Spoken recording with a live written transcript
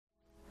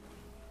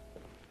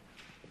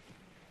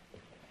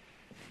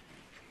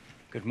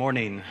Good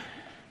morning.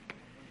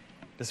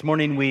 This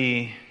morning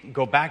we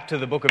go back to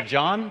the book of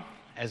John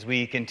as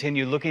we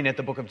continue looking at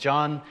the book of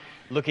John,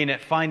 looking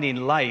at finding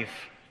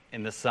life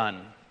in the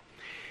Son.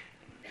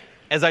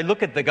 As I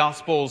look at the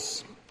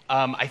Gospels,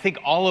 I think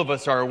all of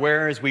us are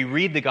aware as we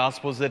read the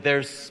Gospels that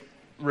there's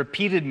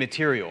repeated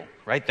material,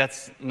 right?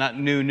 That's not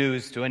new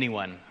news to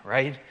anyone,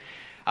 right?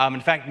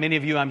 In fact, many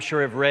of you, I'm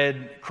sure, have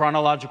read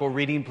chronological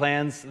reading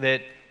plans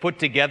that put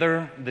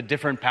together the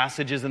different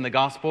passages in the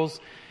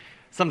Gospels.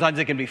 Sometimes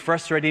it can be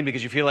frustrating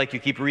because you feel like you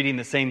keep reading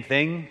the same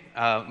thing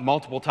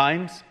multiple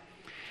times.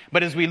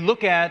 But as we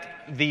look at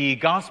the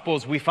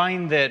Gospels, we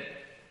find that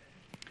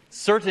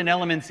certain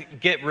elements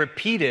get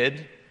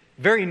repeated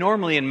very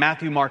normally in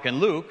Matthew, Mark, and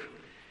Luke.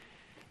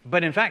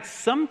 But in fact,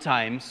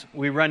 sometimes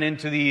we run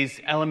into these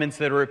elements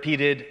that are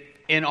repeated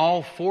in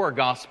all four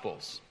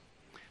Gospels.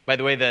 By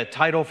the way, the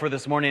title for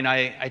this morning,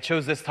 I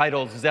chose this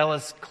title,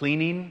 Zealous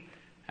Cleaning.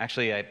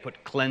 Actually, I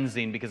put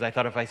cleansing because I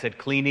thought if I said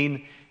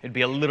cleaning, it'd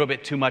be a little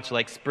bit too much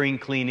like spring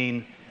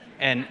cleaning.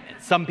 And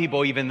some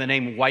people, even the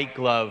name white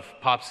glove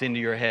pops into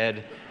your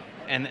head,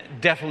 and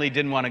definitely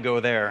didn't want to go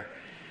there.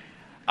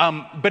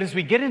 But as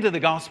we get into the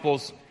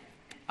Gospels,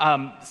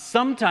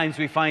 sometimes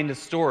we find a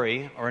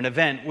story or an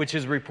event which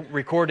is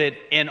recorded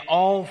in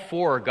all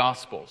four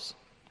Gospels.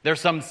 There's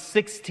some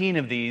 16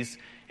 of these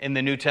in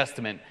the New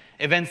Testament.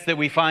 Events that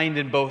we find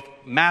in both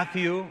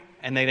Matthew,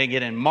 and then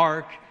again in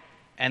Mark,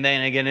 and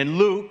then again in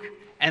Luke,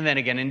 and then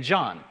again in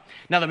John.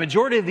 Now, the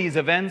majority of these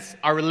events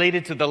are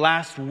related to the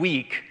last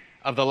week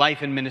of the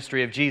life and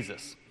ministry of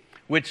Jesus,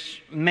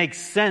 which makes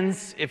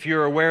sense if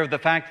you're aware of the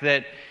fact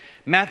that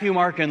Matthew,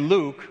 Mark, and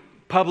Luke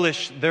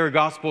publish their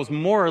Gospels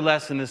more or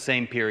less in the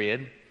same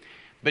period,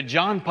 but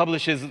John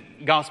publishes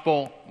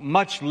Gospel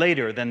much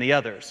later than the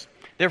others.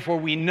 Therefore,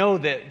 we know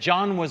that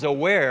John was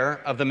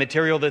aware of the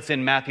material that's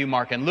in Matthew,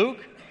 Mark, and Luke,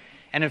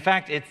 and in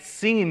fact, it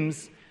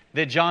seems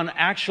that John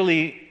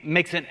actually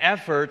makes an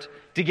effort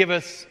to give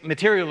us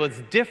material that's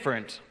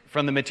different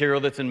from the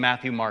material that's in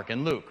Matthew, Mark,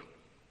 and Luke.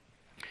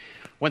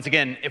 Once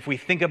again, if we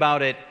think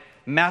about it,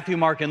 Matthew,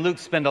 Mark, and Luke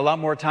spend a lot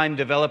more time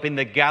developing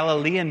the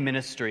Galilean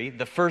ministry,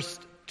 the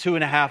first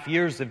 2.5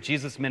 years of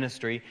Jesus'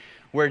 ministry,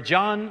 where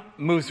John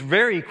moves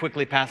very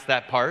quickly past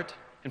that part.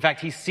 In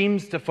fact, he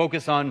seems to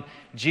focus on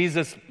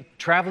Jesus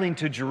traveling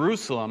to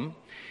Jerusalem,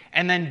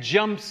 and then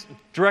jumps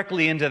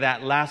directly into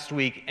that last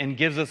week and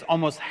gives us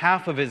almost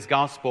half of his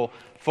gospel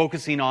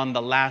focusing on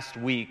the last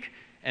week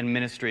and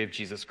ministry of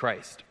Jesus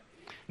Christ.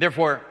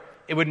 Therefore,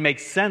 it would make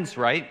sense,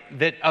 right,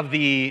 that of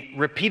the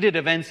repeated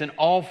events in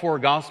all four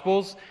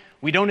Gospels,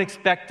 we don't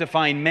expect to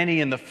find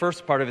many in the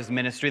first part of his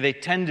ministry. They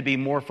tend to be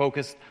more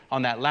focused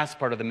on that last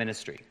part of the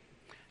ministry.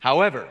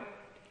 However,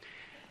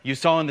 you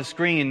saw on the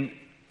screen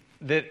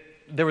that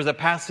there was a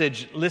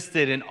passage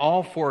listed in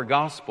all four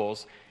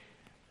Gospels,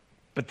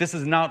 but this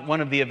is not one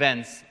of the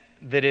events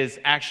that is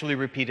actually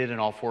repeated in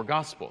all four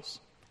Gospels.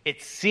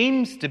 It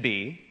seems to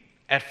be,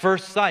 at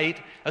first sight,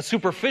 a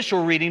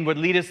superficial reading would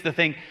lead us to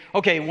think,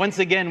 okay, once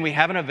again, we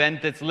have an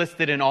event that's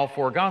listed in all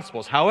four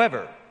Gospels.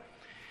 However,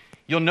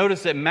 you'll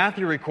notice that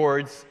Matthew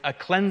records a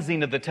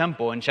cleansing of the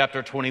temple in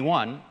chapter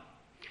 21,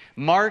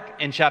 Mark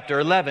in chapter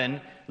 11,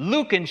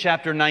 Luke in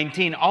chapter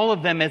 19, all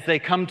of them as they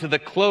come to the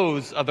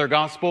close of their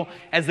Gospel,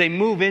 as they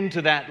move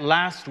into that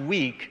last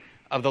week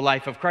of the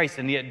life of Christ.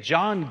 And yet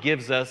John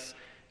gives us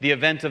the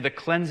event of the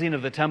cleansing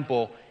of the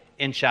temple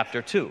in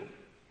chapter 2.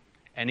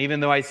 And even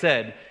though I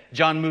said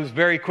John moves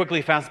very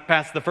quickly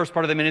past the first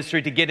part of the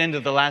ministry to get into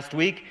the last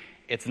week,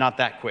 it's not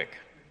that quick.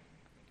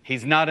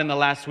 He's not in the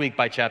last week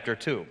by chapter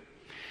 2.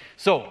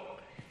 So,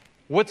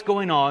 what's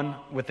going on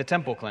with the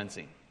temple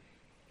cleansing?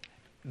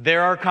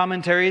 There are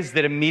commentaries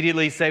that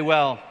immediately say,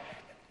 well,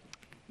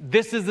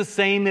 this is the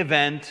same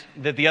event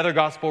that the other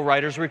gospel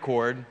writers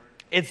record.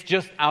 It's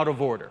just out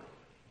of order.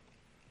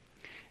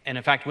 And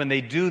in fact, when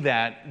they do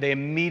that, they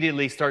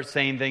immediately start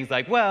saying things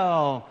like,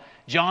 well,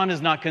 John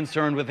is not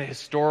concerned with the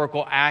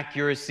historical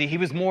accuracy. He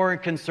was more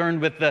concerned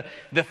with the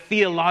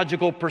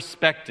theological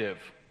perspective.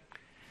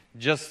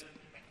 Just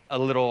a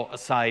little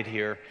aside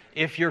here.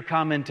 If your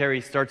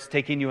commentary starts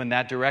taking you in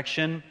that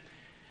direction,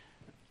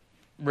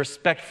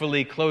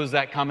 respectfully close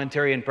that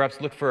commentary and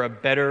perhaps look for a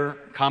better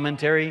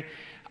commentary.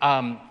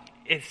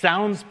 It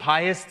sounds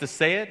pious to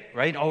say it,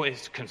 right? Oh,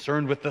 it's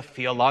concerned with the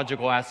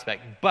theological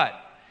aspect. But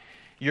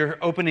you're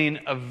opening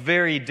a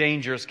very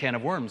dangerous can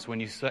of worms when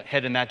you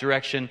head in that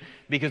direction,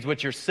 because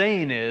what you're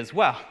saying is,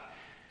 well,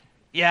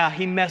 yeah,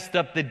 he messed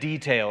up the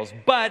details,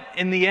 but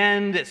in the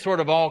end, it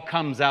sort of all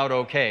comes out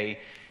okay.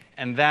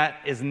 And that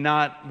is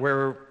not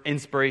where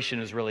inspiration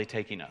is really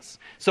taking us.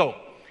 So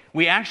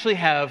we actually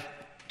have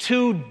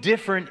two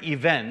different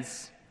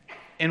events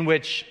in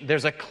which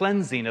there's a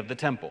cleansing of the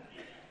temple.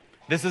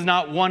 This is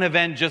not one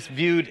event just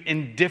viewed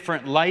in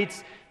different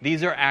lights.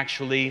 These are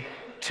actually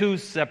two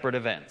separate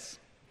events.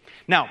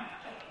 Now,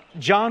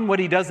 John, what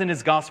he does in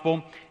his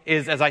gospel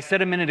is, as I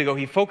said a minute ago,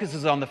 he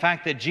focuses on the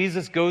fact that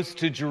Jesus goes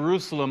to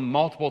Jerusalem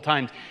multiple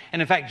times.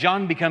 And in fact,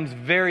 John becomes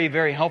very,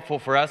 very helpful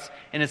for us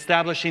in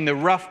establishing the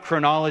rough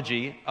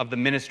chronology of the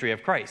ministry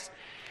of Christ.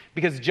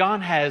 Because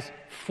John has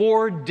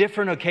 4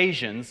 different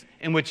occasions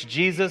in which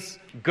Jesus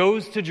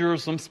goes to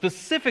Jerusalem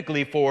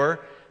specifically for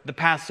the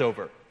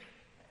Passover.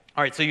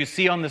 All right, so you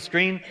see on the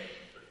screen,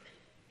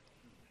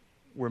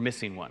 we're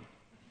missing one.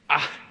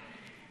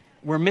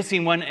 We're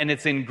missing one, and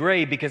it's in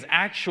gray because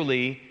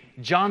actually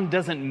John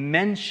doesn't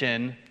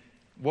mention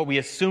what we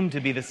assume to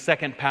be the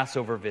second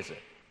Passover visit.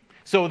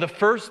 So the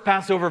first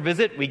Passover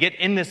visit we get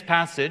in this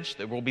passage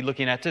that we'll be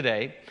looking at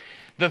today.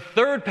 The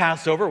third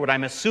Passover, what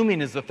I'm assuming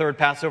is the third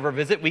Passover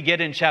visit, we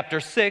get in chapter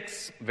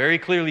 6, very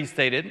clearly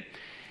stated.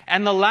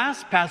 And the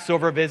last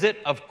Passover visit,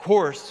 of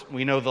course,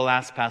 we know the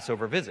last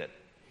Passover visit.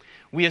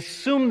 We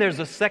assume there's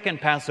a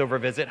second Passover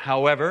visit,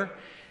 however,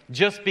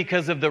 just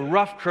because of the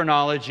rough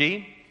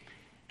chronology,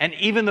 and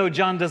even though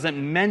John doesn't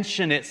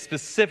mention it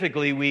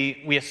specifically,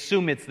 we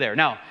assume it's there.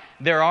 Now,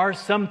 there are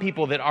some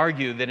people that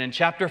argue that in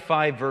chapter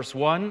 5, verse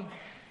 1,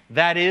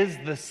 that is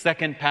the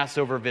second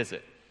Passover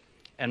visit.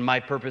 And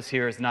my purpose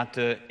here is not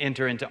to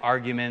enter into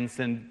arguments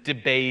and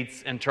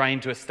debates and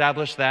trying to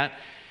establish that.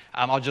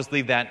 I'll just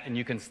leave that and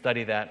you can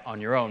study that on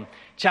your own.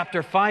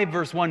 Chapter 5,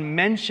 verse 1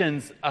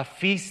 mentions a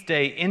feast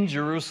day in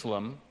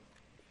Jerusalem.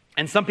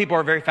 And some people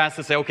are very fast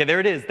to say, okay, there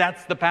it is.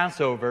 That's the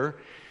Passover.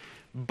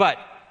 But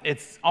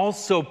it's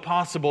also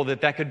possible that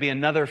that could be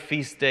another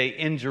feast day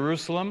in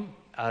Jerusalem.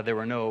 There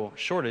were no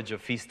shortage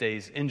of feast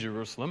days in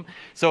Jerusalem.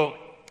 So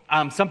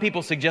some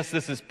people suggest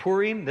this is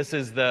Purim. This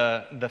is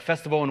the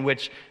festival in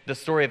which the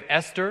story of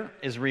Esther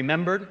is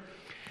remembered.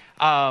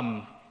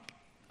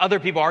 Other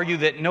people argue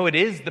that, no, it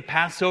is the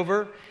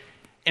Passover.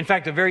 In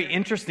fact, a very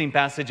interesting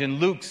passage in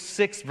Luke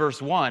 6,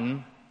 verse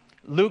 1,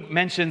 Luke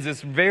mentions this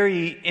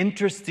very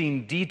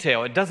interesting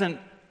detail. It doesn't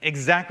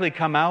exactly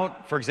come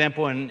out, for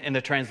example, in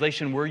the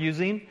translation we're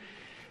using,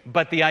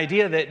 but the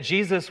idea that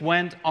Jesus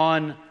went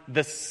on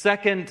the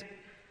second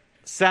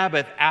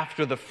Sabbath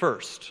after the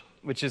first,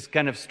 which is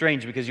kind of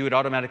strange because you would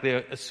automatically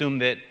assume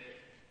that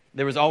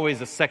there was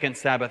always a second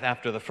Sabbath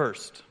after the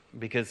first,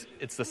 because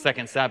it's the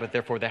second Sabbath,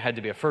 therefore there had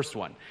to be a first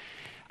one.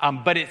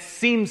 But it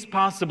seems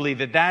possibly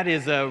that that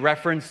is a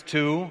reference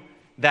to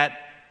that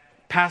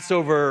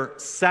Passover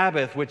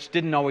Sabbath, which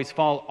didn't always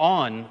fall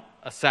on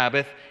a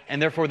Sabbath,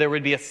 and therefore there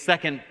would be a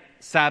second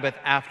Sabbath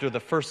after the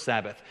first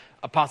Sabbath.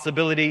 A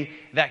possibility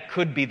that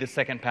could be the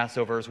second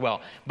Passover as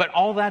well. But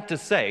all that to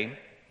say,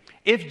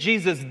 if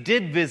Jesus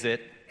did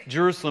visit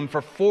Jerusalem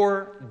for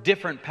 4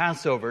 different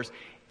Passovers,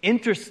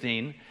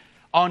 interesting,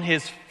 on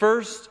his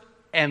first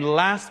and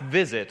last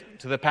visit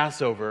to the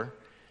Passover,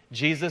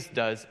 Jesus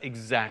does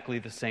exactly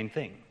the same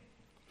thing.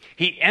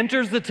 He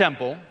enters the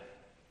temple,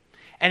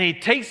 and he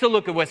takes a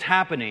look at what's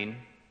happening,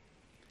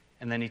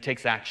 and then he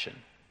takes action.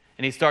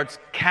 And he starts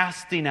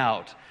casting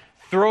out,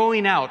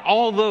 throwing out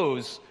all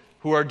those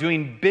who are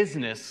doing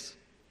business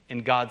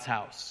in God's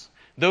house.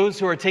 Those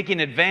who are taking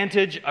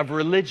advantage of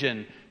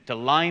religion to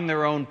line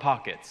their own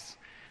pockets.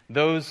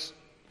 Those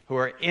who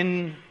are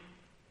in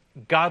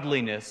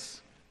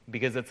godliness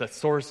because it's a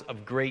source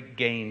of great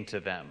gain to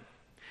them.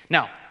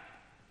 Now,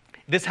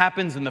 this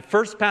happens in the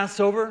first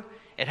Passover.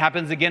 It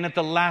happens again at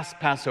the last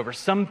Passover.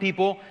 Some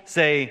people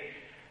say,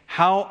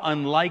 how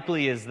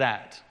unlikely is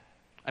that?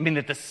 I mean,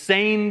 that the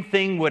same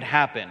thing would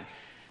happen.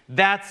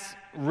 That's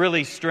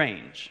really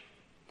strange.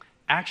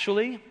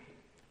 Actually,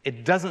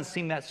 it doesn't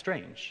seem that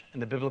strange in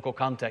the biblical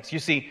context. You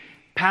see,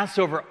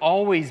 Passover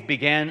always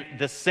began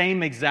the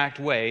same exact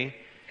way.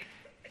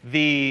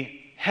 The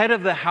head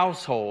of the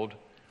household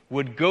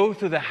would go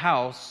through the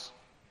house,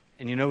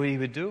 and you know what he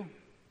would do?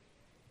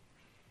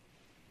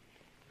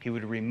 He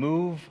would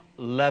remove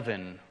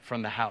leaven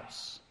from the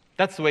house.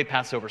 That's the way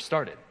Passover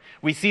started.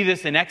 We see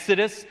this in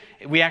Exodus.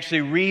 We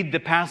actually read the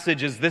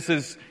passage as this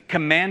is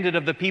commanded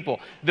of the people.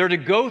 They're to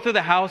go through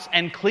the house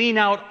and clean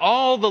out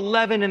all the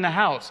leaven in the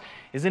house.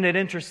 Isn't it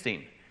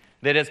interesting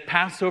that as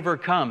Passover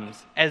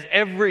comes, as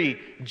every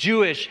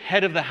Jewish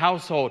head of the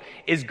household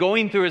is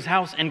going through his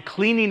house and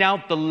cleaning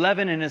out the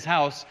leaven in his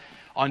house,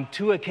 on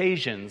 2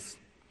 occasions,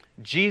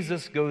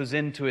 Jesus goes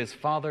into his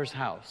Father's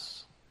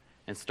house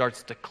and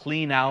starts to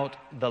clean out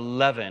the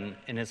leaven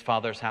in his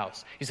Father's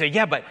house. You say,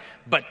 yeah,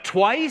 but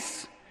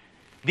twice?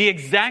 The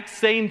exact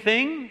same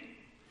thing?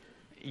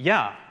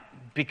 Yeah,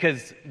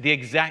 because the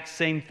exact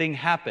same thing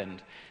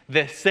happened.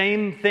 The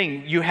same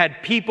thing. You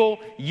had people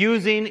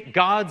using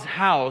God's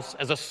house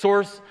as a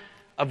source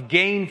of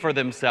gain for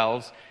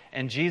themselves.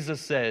 And Jesus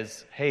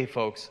says, hey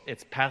folks,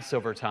 it's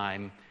Passover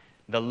time.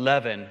 The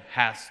leaven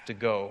has to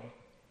go.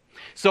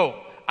 So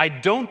I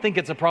don't think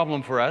it's a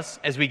problem for us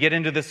as we get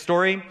into this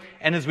story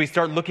and as we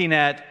start looking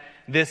at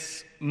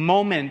this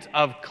moment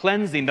of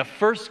cleansing, the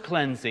first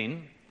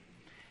cleansing,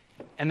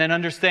 and then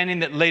understanding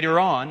that later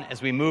on,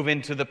 as we move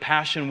into the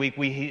Passion Week,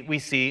 we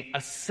see a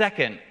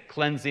second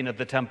cleansing of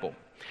the temple.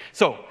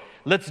 So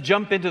let's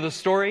jump into the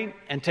story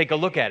and take a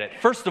look at it.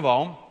 First of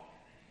all,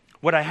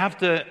 what I have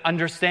to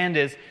understand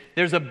is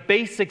there's a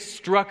basic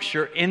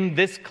structure in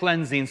this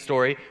cleansing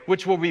story,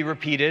 which will be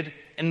repeated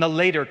in the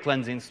later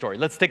cleansing story.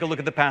 Let's take a look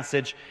at the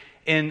passage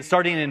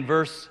starting in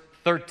verse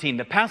 13.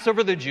 The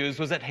Passover of the Jews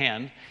was at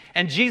hand,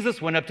 and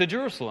Jesus went up to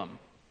Jerusalem.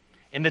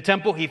 In the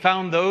temple, he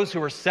found those who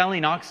were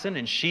selling oxen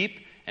and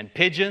sheep and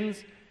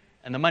pigeons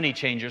and the money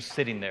changers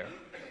sitting there.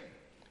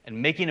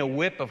 And making a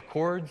whip of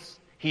cords,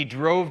 he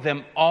drove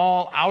them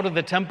all out of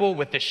the temple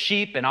with the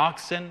sheep and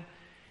oxen,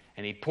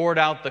 and he poured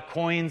out the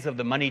coins of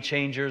the money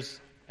changers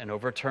and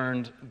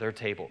overturned their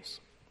tables.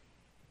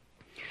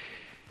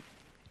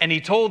 And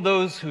he told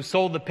those who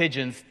sold the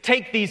pigeons,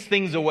 "Take these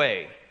things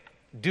away.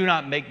 Do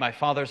not make my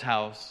Father's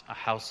house a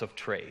house of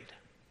trade."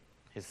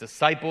 His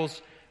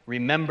disciples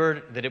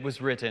remembered that it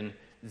was written,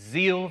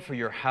 "Zeal for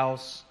your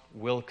house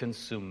will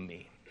consume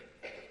me."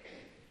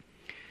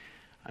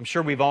 I'm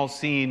sure we've all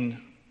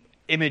seen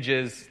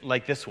images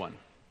like this one.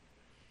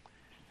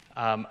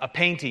 A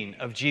painting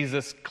of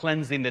Jesus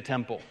cleansing the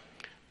temple.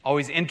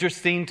 Always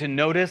interesting to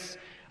notice.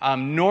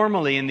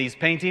 Normally in these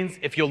paintings,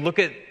 if you'll look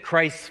at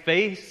Christ's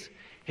face,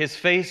 his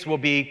face will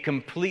be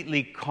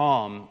completely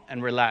calm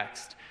and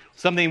relaxed.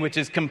 Something which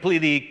is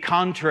completely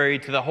contrary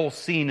to the whole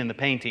scene in the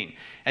painting.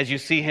 As you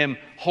see him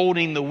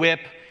holding the whip,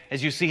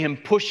 as you see him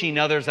pushing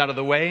others out of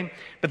the way.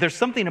 But there's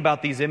something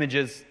about these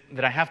images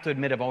that I have to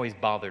admit have always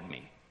bothered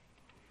me.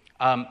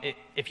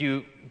 If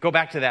you go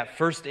back to that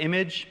first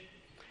image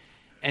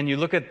and you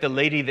look at the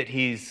lady that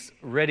he's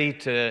ready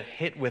to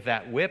hit with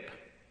that whip,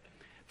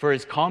 for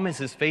as calm as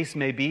his face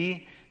may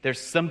be, there's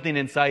something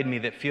inside me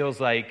that feels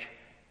like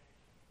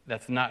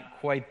that's not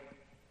quite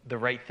the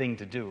right thing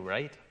to do,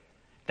 right?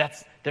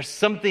 There's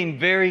something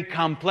very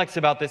complex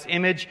about this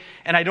image,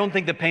 and I don't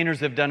think the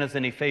painters have done us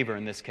any favor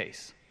in this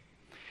case.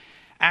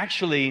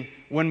 Actually,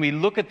 when we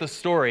look at the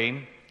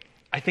story,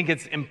 I think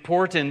it's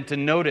important to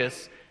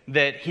notice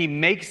that he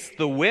makes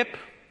the whip,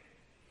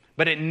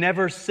 but it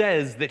never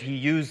says that he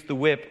used the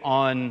whip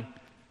on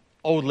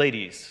old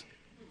ladies.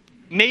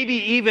 Maybe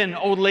even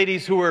old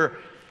ladies who were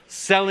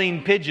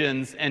selling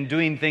pigeons and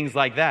doing things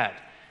like that.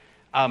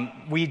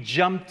 We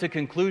jump to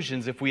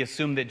conclusions if we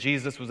assume that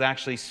Jesus was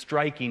actually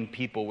striking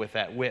people with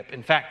that whip.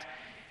 In fact,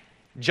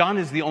 John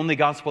is the only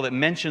gospel that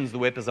mentions the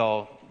whip, as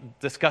I'll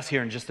discuss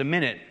here in just a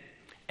minute.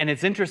 And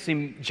it's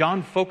interesting,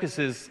 John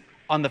focuses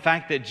on the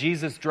fact that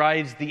Jesus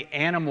drives the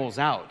animals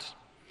out.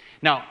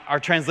 Now, our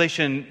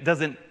translation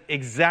doesn't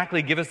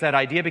exactly give us that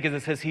idea because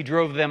it says he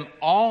drove them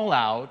all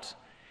out,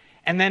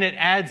 and then it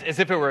adds, as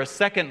if it were a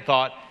second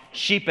thought,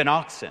 sheep and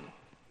oxen.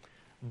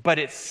 But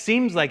it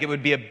seems like it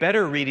would be a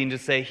better reading to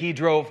say he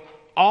drove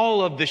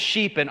all of the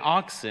sheep and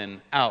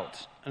oxen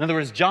out. In other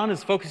words, John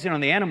is focusing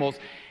on the animals,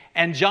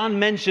 and John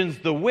mentions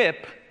the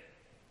whip,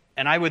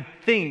 and I would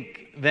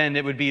think then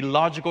it would be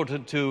logical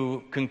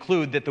to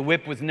conclude that the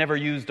whip was never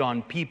used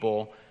on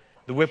people.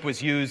 The whip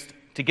was used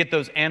to get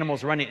those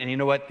animals running. And you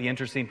know what? The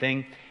interesting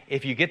thing,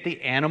 if you get the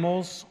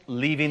animals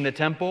leaving the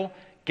temple,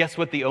 guess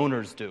what the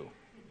owners do?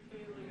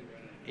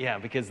 Yeah,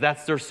 because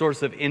that's their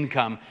source of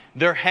income.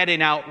 They're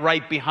heading out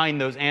right behind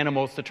those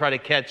animals to try to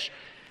catch.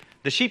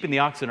 The sheep and the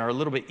oxen are a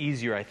little bit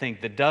easier, I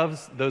think. The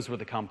doves, those were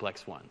the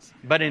complex ones.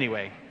 But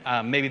anyway,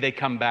 maybe they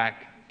come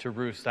back to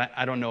roost.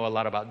 I don't know a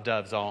lot about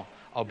doves.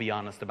 I'll be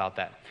honest about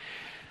that.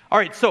 All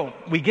right, so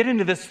we get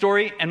into this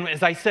story, and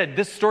as I said,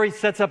 this story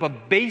sets up a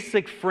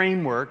basic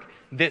framework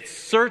that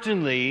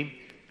certainly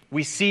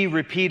we see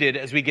repeated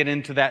as we get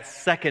into that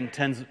second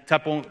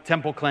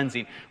temple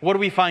cleansing. What do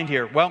we find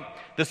here? Well,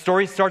 the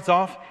story starts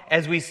off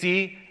as we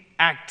see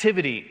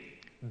activity,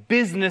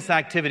 business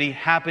activity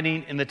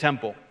happening in the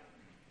temple.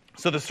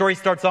 So the story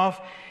starts off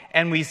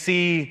and we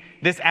see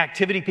this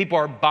activity. People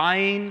are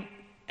buying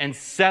and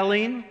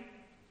selling.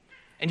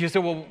 And you say,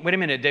 well, wait a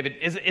minute, David,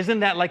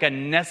 isn't that like a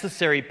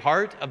necessary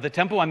part of the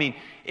temple? I mean,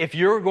 if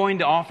you're going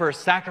to offer a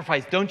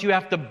sacrifice, don't you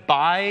have to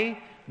buy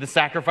the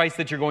sacrifice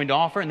that you're going to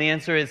offer? And the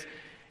answer is,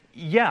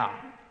 yeah,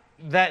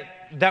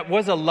 that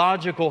was a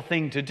logical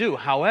thing to do.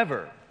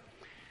 However,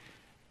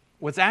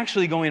 what's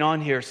actually going on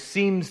here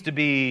seems to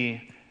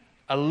be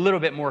a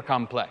little bit more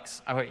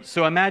complex. All right,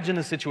 so imagine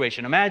the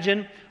situation.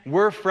 Imagine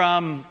we're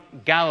from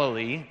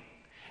Galilee,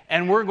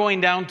 and we're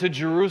going down to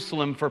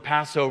Jerusalem for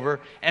Passover,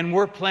 and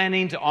we're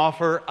planning to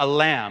offer a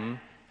lamb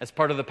as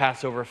part of the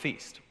Passover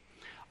feast.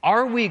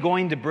 Are we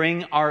going to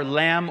bring our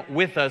lamb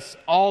with us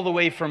all the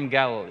way from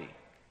Galilee?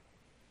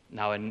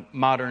 Now, in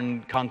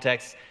modern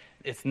context,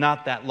 it's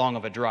not that long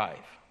of a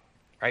drive,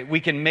 right? We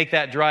can make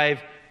that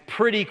drive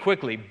pretty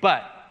quickly,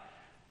 but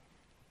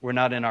we're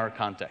not in our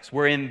context.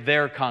 We're in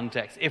their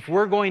context. If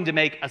we're going to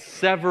make a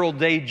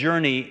several-day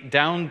journey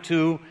down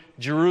to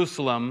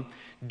Jerusalem,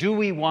 do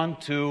we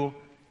want to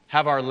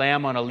have our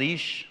lamb on a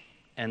leash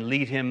and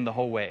lead him the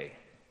whole way?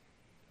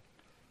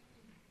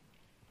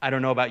 I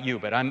don't know about you,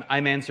 but I'm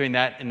answering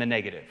that in the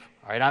negative.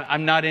 All right,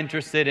 I'm not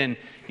interested in,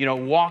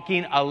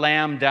 walking a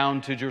lamb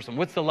down to Jerusalem.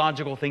 What's the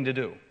logical thing to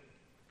do?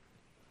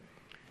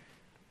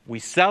 We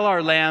sell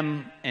our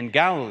lamb in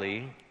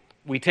Galilee.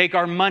 We take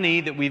our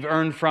money that we've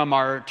earned from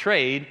our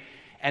trade,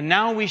 and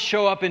now we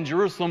show up in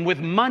Jerusalem with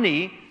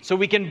money so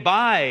we can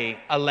buy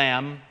a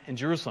lamb in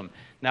Jerusalem.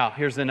 Now,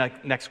 here's the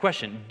next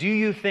question. Do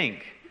you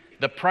think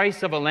the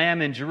price of a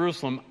lamb in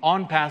Jerusalem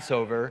on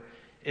Passover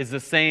is the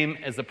same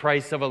as the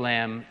price of a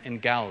lamb in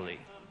Galilee?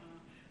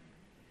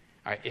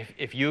 All right,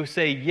 if you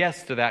say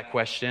yes to that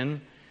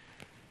question,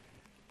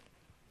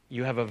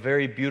 you have a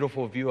very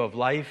beautiful view of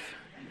life,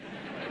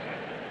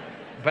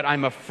 but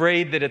I'm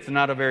afraid that it's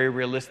not a very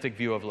realistic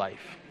view of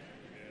life.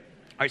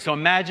 All right, so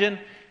imagine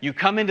you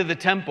come into the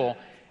temple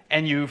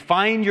and you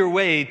find your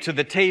way to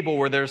the table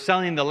where they're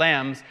selling the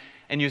lambs,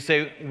 and you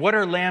say, what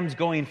are lambs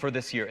going for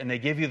this year? And they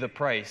give you the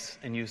price,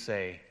 and you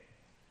say,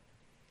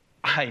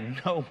 I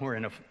know we're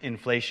in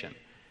inflation,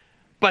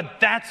 but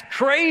that's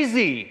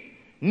crazy.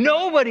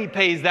 Nobody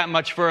pays that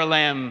much for a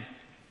lamb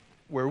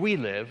where we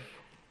live.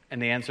 And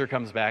the answer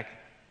comes back,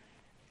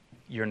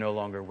 you're no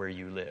longer where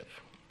you live.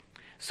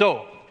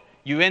 So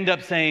you end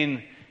up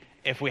saying,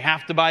 if we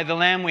have to buy the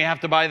lamb, we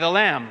have to buy the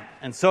lamb.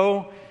 And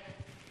so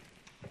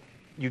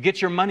you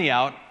get your money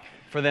out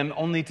for them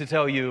only to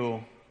tell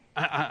you,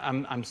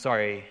 I'm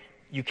sorry,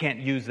 you can't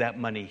use that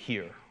money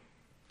here.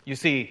 You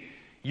see,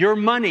 your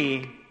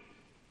money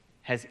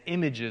has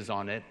images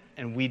on it,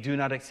 and we do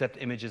not accept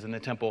images in the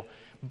temple.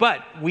 But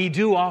we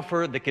do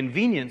offer the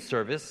convenience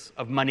service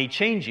of money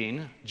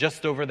changing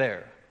just over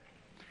there.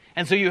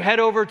 And so you head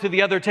over to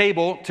the other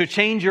table to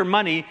change your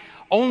money,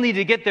 only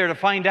to get there to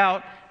find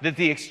out that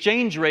the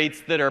exchange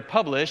rates that are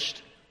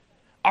published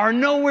are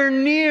nowhere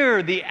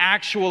near the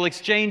actual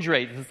exchange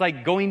rate. It's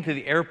like going to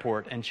the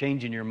airport and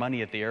changing your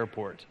money at the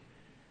airport.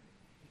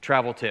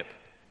 Travel tip,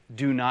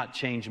 do not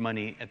change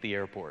money at the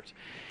airport.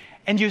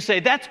 And you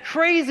say, that's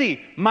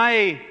crazy.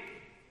 My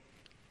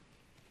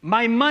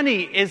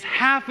money is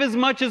half as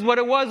much as what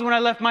it was when I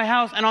left my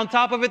house, and on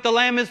top of it, the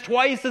lamb is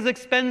twice as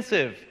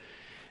expensive.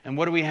 And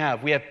what do we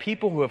have? We have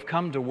people who have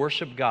come to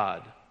worship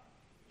God,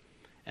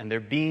 and they're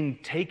being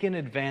taken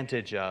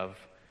advantage of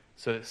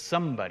so that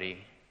somebody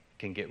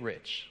can get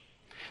rich.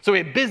 So we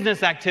have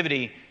business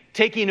activity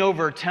taking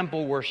over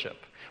temple worship.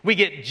 We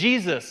get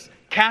Jesus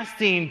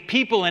casting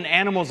people and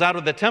animals out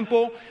of the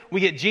temple. We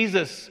get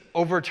Jesus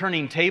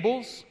overturning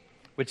tables,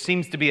 which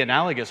seems to be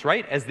analogous,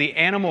 right? As the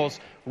animals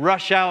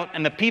rush out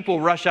and the people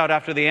rush out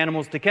after the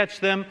animals to catch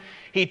them,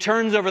 he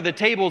turns over the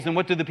tables, and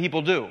what do the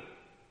people do?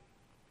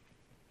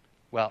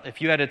 Well,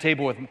 if you had a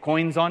table with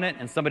coins on it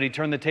and somebody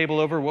turned the table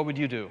over, what would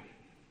you do?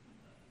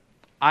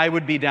 I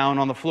would be down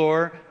on the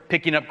floor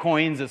picking up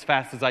coins as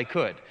fast as I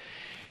could.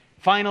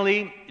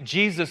 Finally,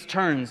 Jesus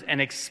turns and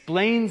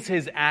explains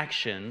his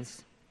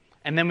actions,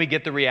 and then we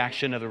get the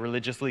reaction of the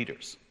religious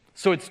leaders.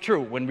 So it's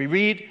true, when we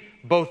read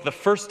both the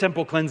first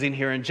temple cleansing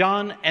here in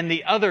John and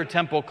the other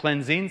temple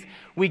cleansings,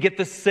 we get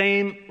the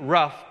same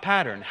rough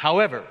pattern.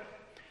 However,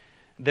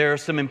 there are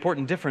some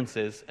important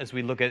differences as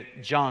we look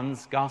at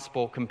John's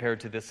gospel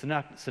compared to the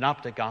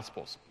synoptic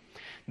gospels.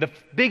 The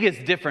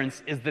biggest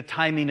difference is the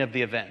timing of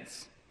the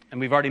events, and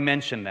we've already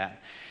mentioned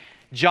that.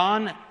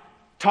 John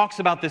talks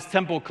about this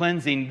temple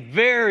cleansing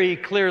very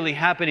clearly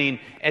happening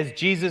as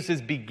Jesus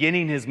is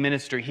beginning his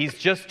ministry. He's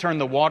just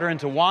turned the water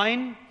into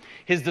wine.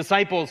 His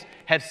disciples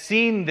have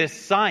seen this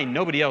sign.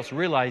 Nobody else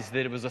realized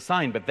that it was a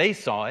sign, but they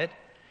saw it,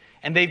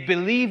 and they've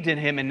believed in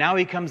him, and now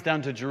he comes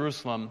down to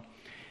Jerusalem,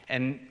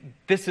 and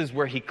this is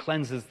where he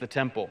cleanses the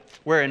temple.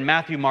 Where in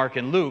Matthew, Mark,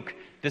 and Luke,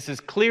 this is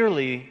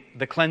clearly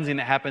the cleansing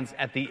that happens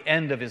at the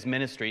end of his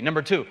ministry.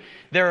 Number two,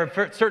 there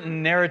are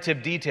certain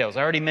narrative details.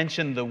 I already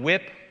mentioned the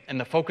whip and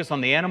the focus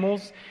on the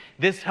animals.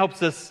 This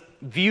helps us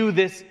view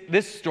this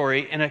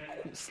story in a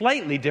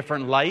slightly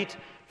different light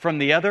from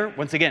the other.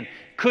 Once again,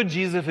 could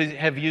Jesus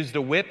have used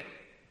a whip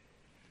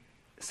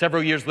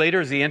several years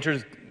later as he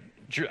enters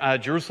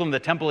Jerusalem, the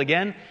temple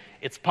again?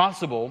 It's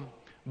possible,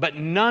 but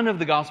none of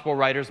the gospel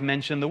writers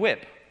mention the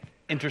whip.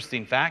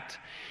 Interesting fact.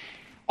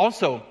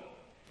 Also,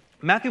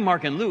 Matthew,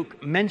 Mark, and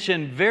Luke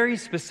mention very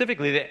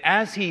specifically that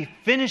as he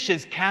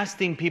finishes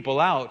casting people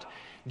out,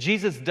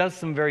 Jesus does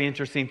some very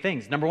interesting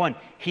things. Number one,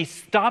 he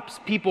stops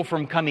people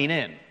from coming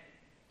in.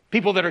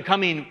 People that are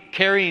coming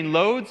carrying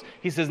loads,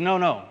 he says,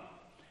 no,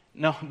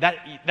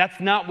 that's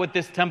not what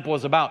this temple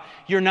is about.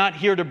 You're not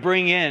here to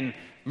bring in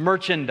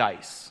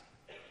merchandise.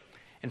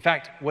 In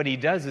fact, what he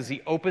does is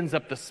he opens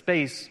up the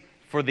space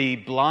for the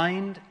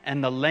blind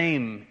and the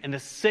lame and the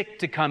sick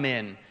to come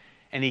in,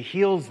 and he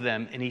heals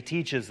them and he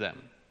teaches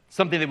them.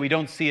 Something that we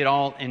don't see at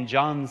all in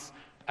John's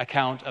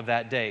account of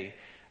that day.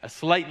 A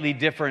slightly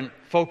different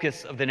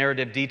focus of the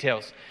narrative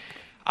details.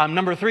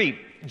 Number three,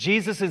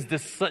 Jesus'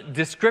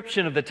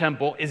 description of the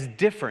temple is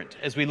different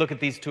as we look at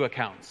these two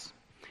accounts.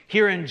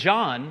 Here in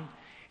John,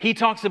 he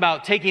talks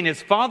about taking his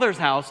father's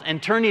house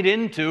and turning it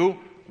into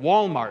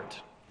Walmart.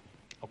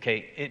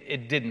 Okay,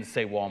 it didn't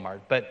say Walmart,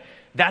 but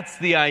that's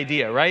the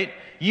idea, right?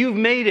 You've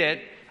made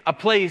it a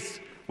place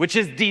which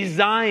is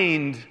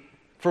designed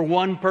for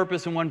one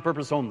purpose and one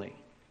purpose only.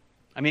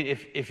 I mean,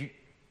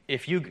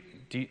 if you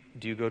do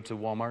you go to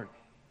Walmart?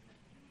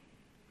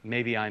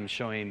 Maybe I'm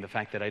showing the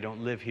fact that I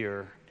don't live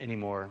here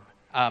anymore.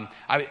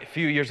 A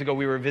few years ago,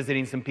 we were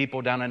visiting some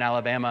people down in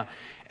Alabama,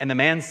 and the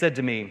man said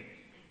to me,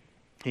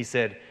 he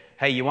said,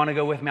 "Hey, you want to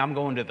go with me? I'm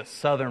going to the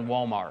Southern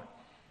Walmart."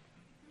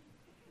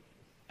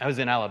 I was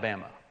in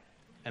Alabama.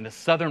 And the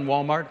Southern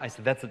Walmart, I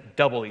said, that's a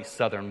doubly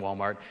Southern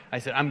Walmart. I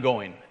said, I'm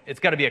going.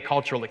 It's got to be a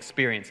cultural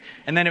experience.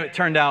 And then it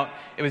turned out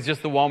it was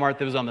just the Walmart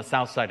that was on the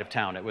south side of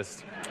town. It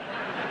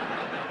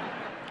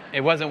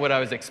wasn't what I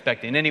was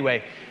expecting.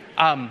 Anyway,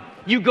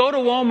 You go to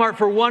Walmart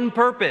for one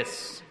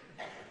purpose: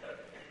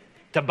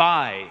 to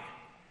buy,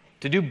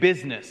 to do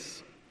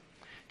business.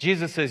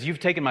 Jesus says,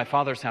 you've taken my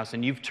Father's house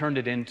and you've turned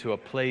it into a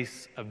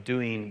place of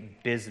doing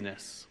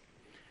business.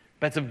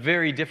 That's a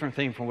very different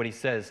thing from what he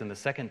says in the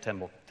second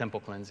temple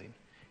cleansing.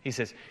 He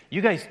says,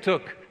 you guys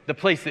took the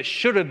place that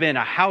should have been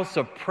a house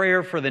of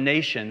prayer for the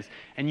nations,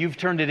 and you've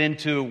turned it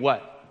into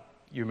what?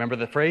 You remember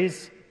the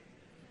phrase?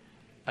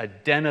 A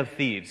den of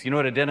thieves. You know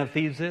what a den of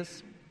thieves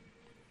is?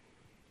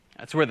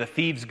 That's where the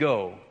thieves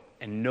go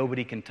and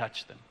nobody can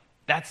touch them.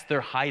 That's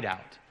their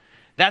hideout.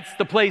 That's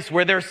the place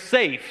where they're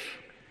safe.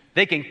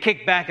 They can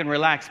kick back and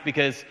relax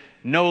because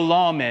no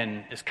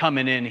lawman is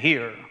coming in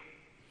here.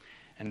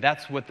 And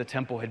that's what the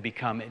temple had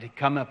become. It had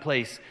become a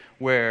place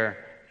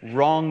where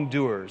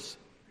wrongdoers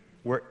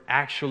were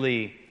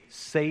actually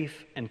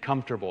safe and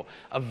comfortable.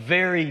 A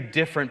very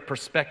different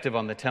perspective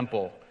on the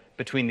temple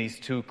between these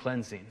two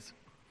cleansings.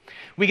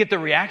 We get the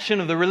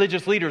reaction of the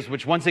religious leaders,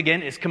 which once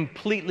again is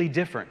completely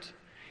different.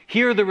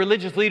 Here the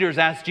religious leaders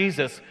ask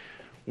Jesus,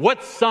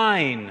 what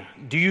sign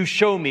do you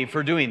show me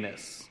for doing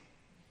this?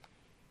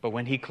 But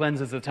when he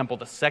cleanses the temple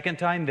the second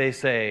time, they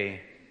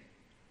say,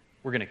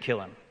 we're going to kill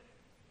him.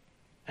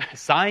 A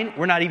sign?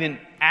 We're not even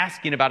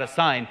asking about a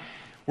sign.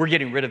 We're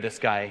getting rid of this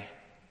guy.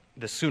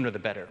 The sooner the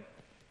better.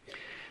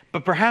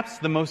 But perhaps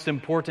the most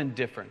important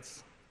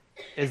difference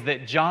is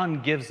that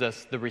John gives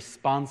us the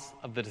response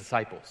of the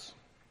disciples.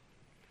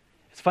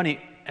 It's funny,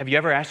 have you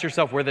ever asked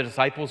yourself where the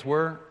disciples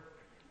were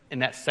in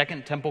that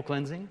second temple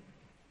cleansing?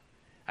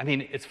 I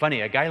mean, it's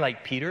funny, a guy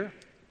like Peter,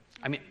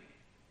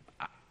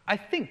 I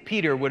think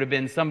Peter would have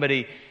been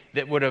somebody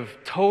that would have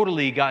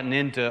totally gotten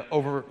into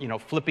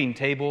flipping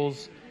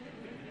tables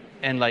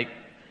and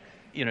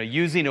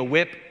using a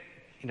whip,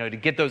 to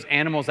get those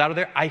animals out of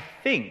there. I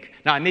think,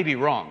 now I may be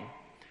wrong,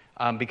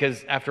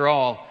 because after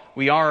all,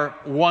 we are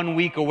 1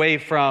 week away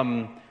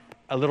from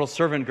a little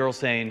servant girl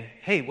saying,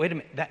 hey, wait a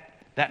minute,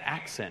 that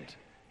accent,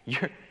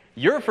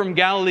 you're from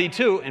Galilee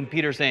too. And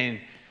Peter saying,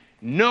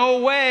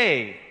 no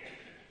way.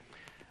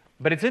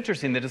 But it's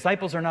interesting, the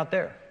disciples are not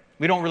there.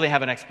 We don't really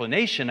have an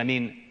explanation.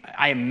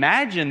 I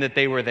imagine that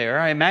they were there.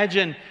 I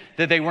imagine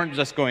that they weren't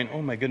just going,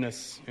 oh my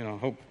goodness,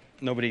 hope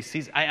nobody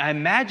sees. I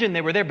imagine they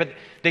were there, but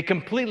they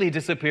completely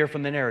disappear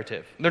from the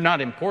narrative. They're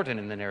not important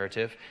in the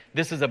narrative.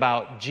 This is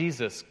about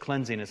Jesus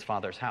cleansing his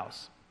Father's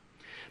house.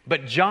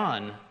 But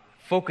John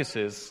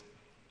focuses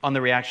on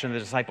the reaction of the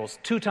disciples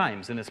 2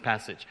 times in this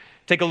passage.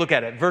 Take a look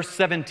at it. Verse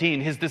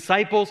 17, his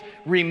disciples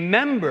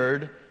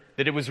remembered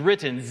that it was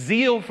written,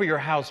 zeal for your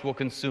house will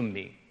consume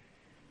me.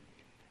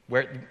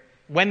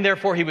 When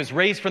therefore he was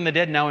raised from the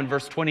dead, now in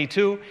verse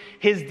 22,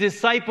 his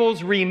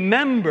disciples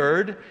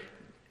remembered.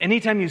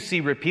 Anytime you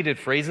see repeated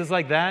phrases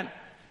like that,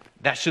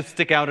 that should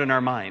stick out in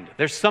our mind.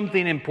 There's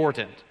something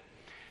important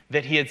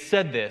that he had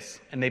said this,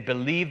 and they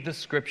believed the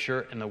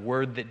scripture and the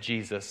word that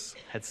Jesus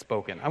had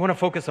spoken. I want to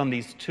focus on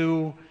these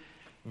 2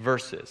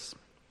 verses.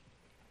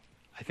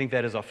 I think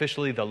that is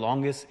officially the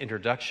longest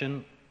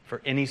introduction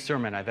for any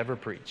sermon I've ever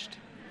preached.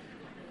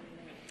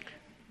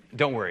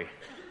 Don't worry.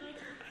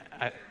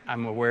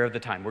 I'm aware of the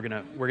time. We're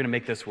gonna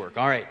make this work.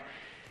 All right.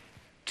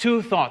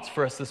 2 thoughts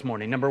for us this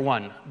morning. Number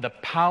 1, the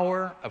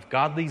power of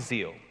godly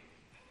zeal.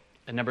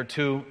 And number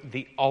 2,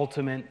 the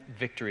ultimate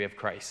victory of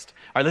Christ.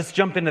 All right, let's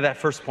jump into that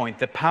first point,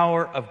 the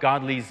power of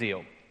godly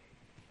zeal.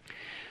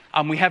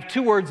 We have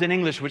 2 words in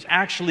English which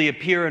actually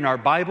appear in our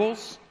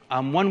Bibles.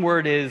 One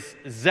word is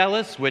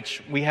zealous,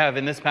 which we have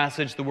in this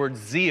passage the word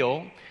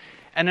zeal.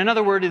 And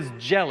another word is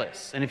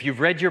jealous. And if you've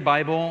read your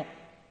Bible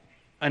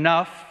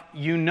enough,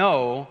 you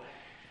know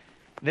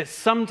that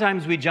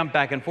sometimes we jump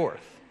back and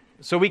forth.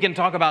 So we can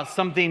talk about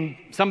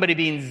somebody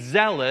being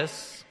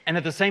zealous, and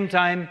at the same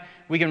time,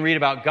 we can read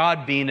about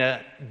God being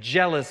a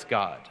jealous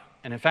God.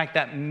 And in fact,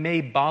 that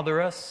may bother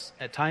us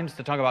at times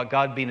to talk about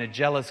God being a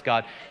jealous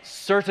God.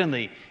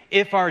 Certainly,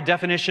 if our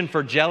definition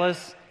for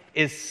jealous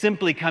is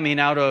simply coming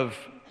out of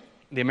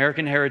the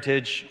American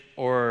Heritage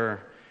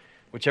or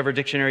whichever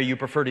dictionary you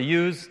prefer to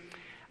use,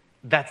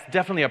 that's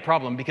definitely a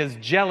problem, because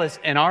jealous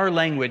in our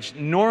language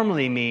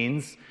normally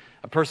means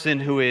a person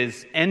who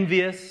is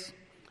envious,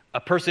 a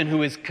person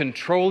who is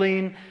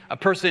controlling, a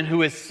person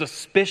who is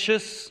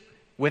suspicious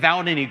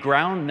without any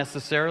ground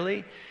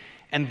necessarily.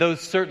 And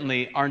those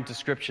certainly aren't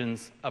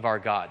descriptions of our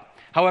God.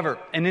 However,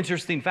 an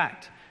interesting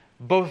fact,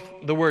 both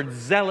the word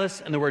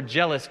zealous and the word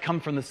jealous come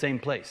from the same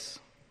place.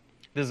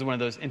 This is one of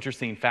those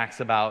interesting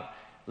facts about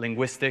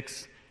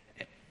linguistics.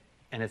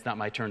 And it's not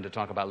my turn to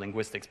talk about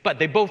linguistics, but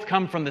they both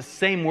come from the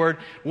same word.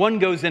 One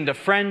goes into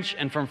French,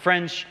 and from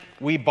French,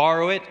 we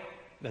borrow it.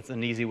 That's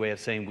an easy way of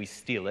saying we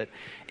steal it.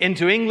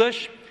 Into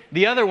English.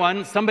 The other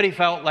one, somebody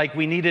felt like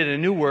we needed a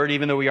new word,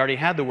 even though we already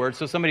had the word.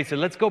 So somebody said,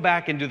 let's go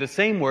back and do the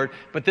same word,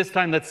 but this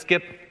time let's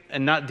skip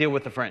and not deal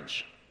with the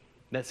French.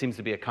 That seems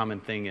to be a common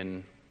thing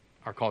in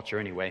our culture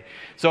anyway.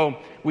 So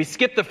we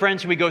skip the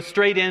French, and we go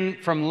straight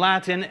in from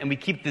Latin, and we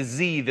keep the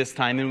Z this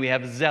time, and we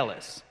have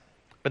zealous.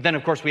 But then,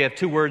 of course, we have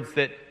 2 words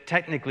that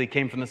technically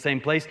came from the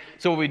same place.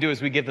 So what we do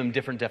is we give them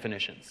different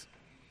definitions.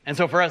 And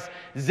so for us,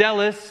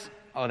 zealous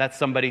oh, that's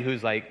somebody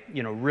who's like,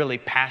 really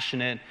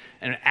passionate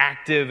and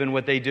active in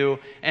what they do.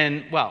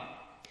 And, well,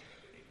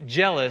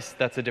 jealous,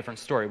 that's a different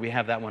story. We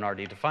have that one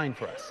already defined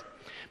for us.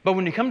 But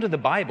when you come to the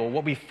Bible,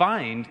 what we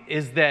find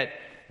is that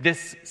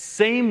this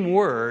same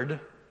word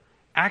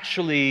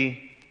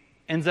actually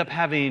ends up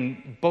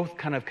having both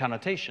kind of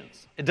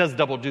connotations. It does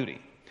double duty.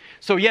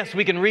 So yes,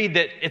 we can read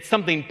that it's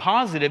something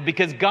positive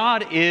because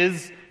God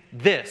is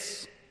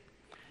this.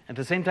 At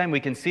the same time, we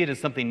can see it as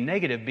something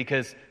negative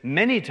because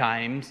many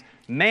times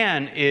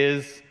man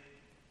is,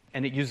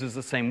 and it uses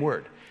the same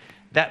word.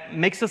 That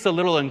makes us a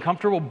little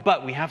uncomfortable,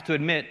 but we have to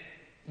admit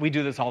we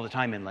do this all the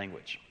time in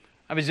language.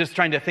 I was just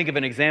trying to think of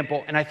an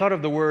example, and I thought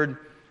of the word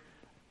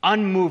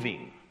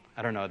unmoving.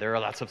 I don't know, there are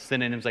lots of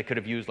synonyms I could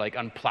have used, like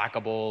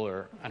unplacable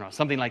or, I don't know,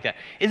 something like that.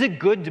 Is it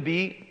good to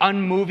be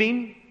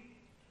unmoving?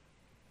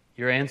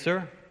 Your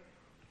answer?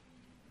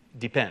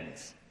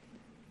 Depends.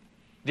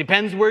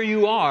 Depends where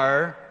you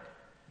are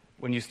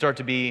when you start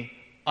to be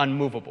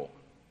unmovable.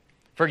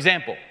 For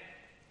example,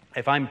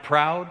 if I'm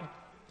proud,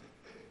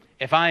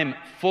 if I'm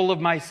full of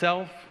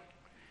myself,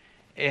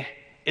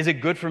 is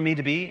it good for me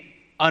to be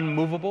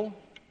unmovable?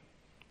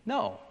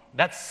 No,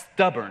 that's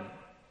stubborn.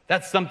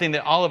 That's something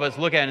that all of us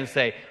look at and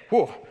say,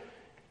 whew,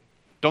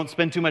 don't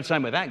spend too much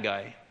time with that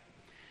guy.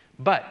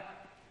 But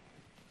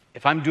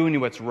if I'm doing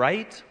what's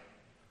right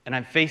and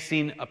I'm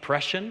facing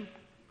oppression,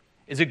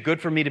 is it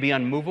good for me to be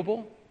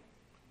unmovable?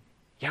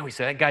 Yeah, we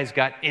say that guy's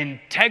got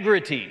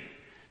integrity.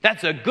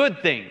 That's a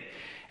good thing.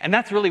 And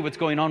that's really what's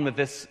going on with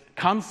this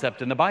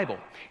concept in the Bible.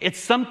 It's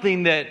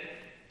something that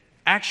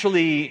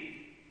actually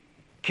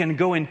can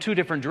go in two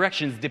different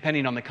directions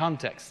depending on the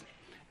context.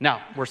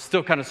 Now, we're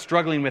still kind of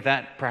struggling with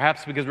that,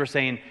 perhaps because we're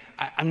saying,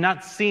 I'm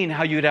not seeing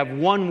how you'd have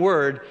one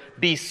word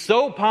be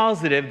so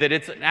positive that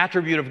it's an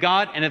attribute of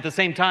God, and at the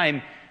same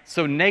time,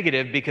 so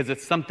negative because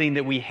it's something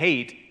that we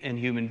hate in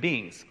human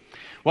beings.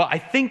 Well, I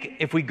think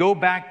if we go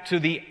back to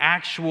the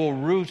actual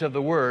root of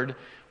the word,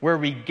 where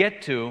we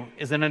get to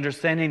is an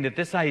understanding that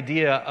this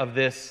idea of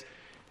this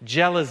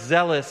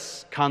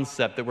zealous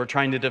concept that we're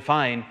trying to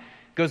define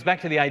goes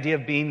back to the idea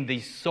of being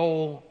the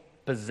sole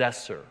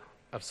possessor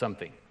of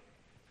something.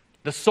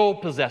 The sole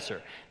possessor.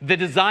 The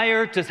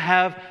desire to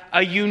have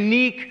a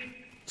unique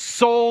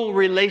soul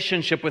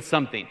relationship with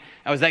something.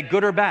 Now, is that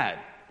good or bad?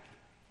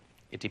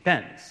 It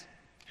depends.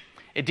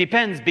 It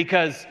depends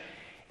because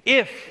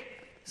if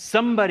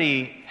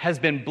somebody has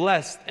been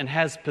blessed and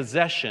has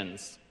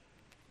possessions,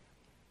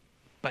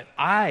 but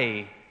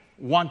I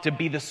want to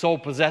be the sole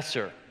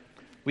possessor,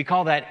 we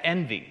call that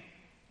envy.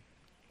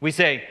 We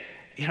say,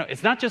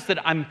 it's not just that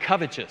I'm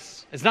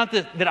covetous. It's not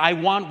that I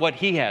want what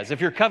he has.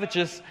 If you're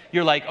covetous,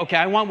 you're like, okay,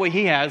 I want what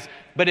he has,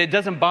 but it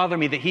doesn't bother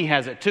me that he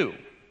has it too.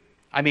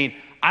 I mean,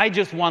 I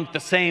just want the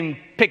same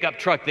pickup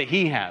truck that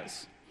he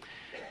has.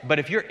 But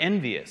if you're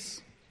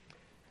envious,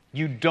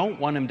 you don't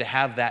want him to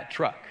have that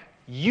truck.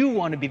 You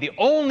want to be the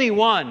only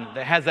one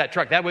that has that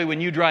truck. That way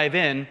when you drive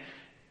in,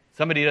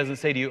 somebody doesn't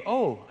say to you,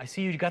 oh, I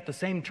see you got the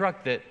same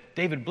truck that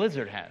David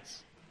Blizzard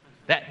has.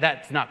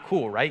 That's not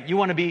cool, right? You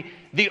want to be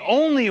the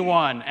only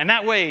one, and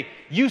that way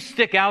you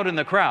stick out in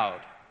the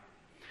crowd.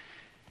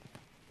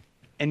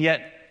 And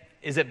yet,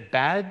 is it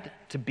bad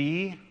to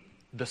be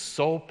the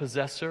sole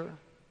possessor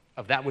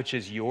of that which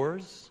is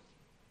yours?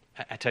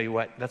 I tell you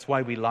what, that's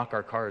why we lock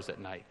our cars at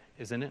night,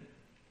 isn't it?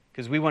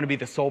 Because we want to be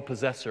the sole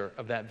possessor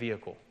of that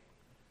vehicle.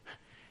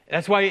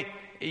 That's why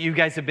you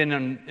guys have been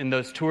in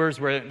those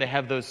tours where they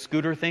have those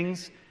scooter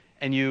things,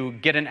 and you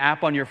get an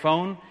app on your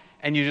phone,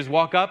 and you just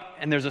walk up,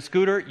 and there's a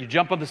scooter, you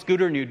jump on the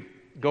scooter, and you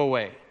go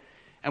away.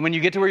 And when you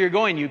get to where you're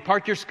going, you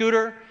park your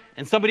scooter,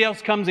 and somebody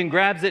else comes and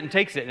grabs it and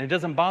takes it, and it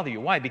doesn't bother you.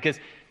 Why? Because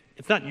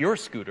it's not your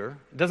scooter.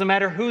 It doesn't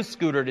matter whose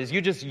scooter it is. You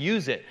just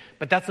use it.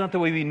 But that's not the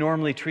way we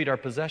normally treat our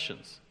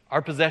possessions.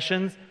 Our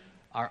possessions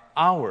are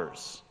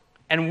ours,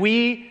 and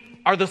we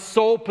are the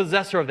sole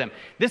possessor of them.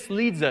 This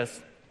leads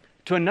us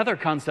to another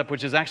concept,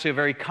 which is actually a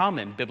very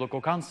common biblical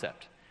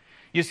concept.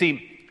 You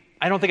see,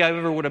 I don't think I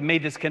ever would have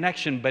made this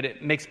connection, but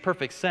it makes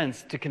perfect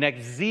sense to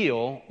connect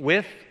zeal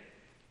with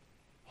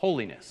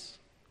holiness.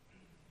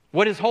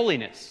 What is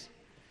holiness?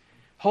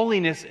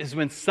 Holiness is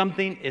when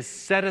something is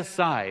set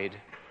aside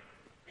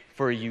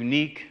for a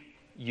unique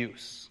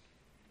use.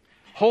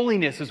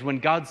 Holiness is when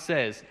God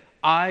says,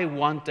 I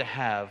want to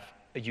have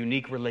a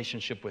unique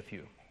relationship with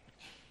you.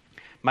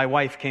 My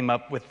wife came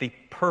up with the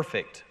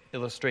perfect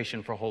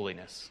illustration for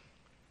holiness.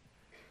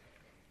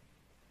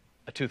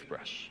 A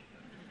toothbrush.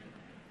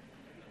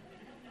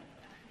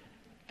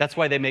 That's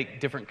why they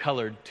make different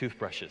colored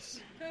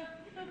toothbrushes,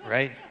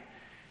 right?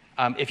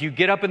 If you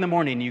get up in the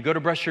morning and you go to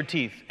brush your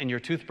teeth and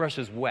your toothbrush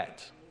is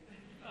wet,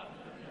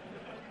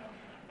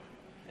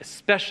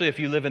 especially if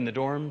you live in the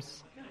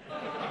dorms,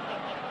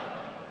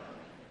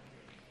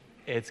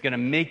 it's going to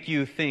make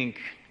you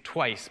think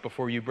twice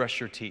before you brush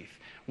your teeth.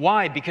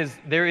 Why? Because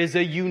there is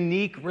a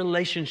unique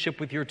relationship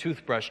with your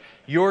toothbrush.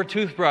 Your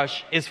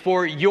toothbrush is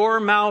for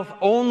your mouth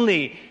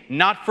only,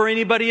 not for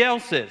anybody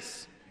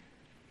else's.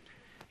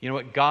 You know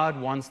what?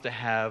 God wants to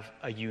have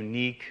a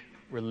unique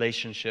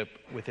relationship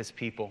with his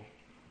people.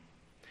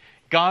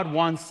 God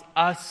wants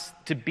us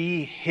to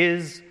be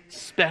His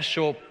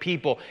special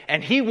people,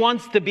 and He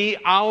wants to be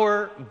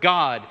our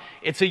God.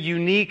 It's a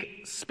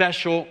unique,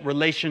 special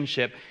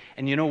relationship.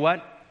 And you know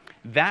what?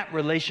 That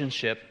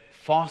relationship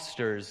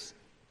fosters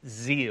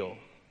zeal.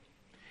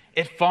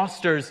 It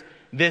fosters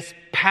this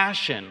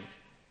passion.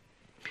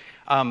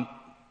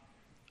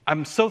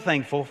 I'm so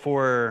thankful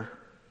for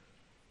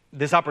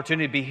this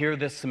opportunity to be here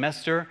this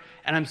semester,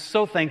 and I'm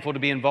so thankful to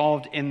be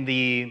involved in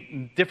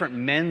the different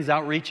men's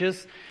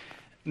outreaches.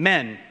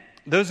 Men,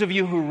 those of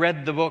you who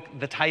read the book,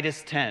 The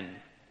Titus 10,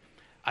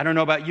 I don't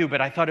know about you,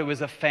 but I thought it was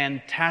a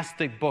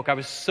fantastic book. I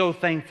was so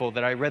thankful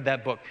that I read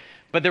that book.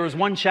 But there was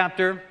one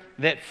chapter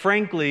that,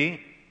 frankly,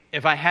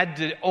 if I had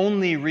to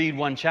only read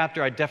one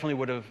chapter, I definitely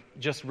would have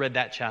just read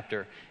that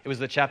chapter. It was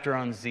the chapter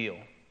on zeal.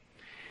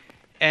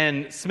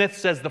 And Smith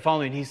says the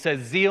following. He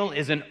says, zeal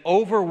is an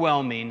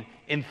overwhelming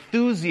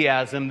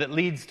enthusiasm that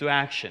leads to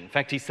action. In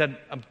fact, he said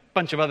a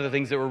bunch of other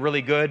things that were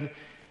really good.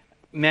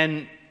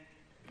 Men,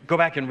 go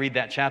back and read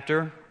that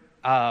chapter.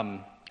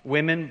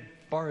 Women,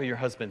 borrow your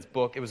husband's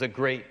book. It was a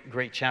great,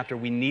 great chapter.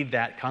 We need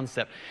that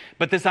concept.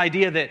 But this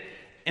idea that,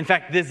 in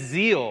fact, this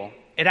zeal,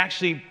 it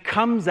actually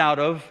comes out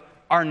of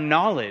our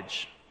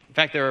knowledge. In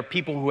fact, there are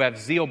people who have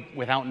zeal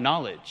without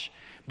knowledge.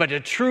 But a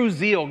true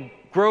zeal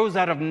grows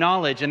out of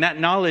knowledge, and that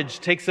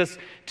knowledge takes us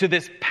to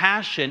this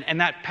passion,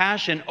 and that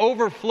passion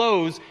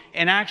overflows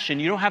in action.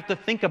 You don't have to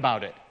think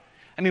about it.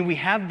 I mean, we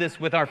have this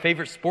with our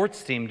favorite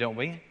sports team, don't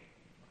we?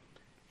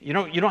 You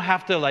don't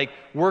have to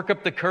work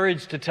up the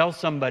courage to tell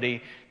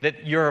somebody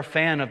that you're a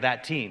fan of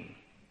that team.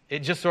 It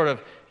just sort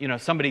of,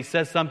 somebody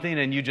says something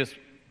and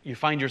you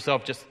find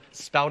yourself just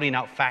spouting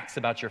out facts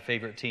about your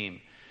favorite team.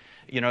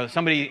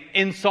 Somebody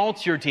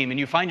insults your team and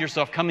you find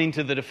yourself coming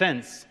to the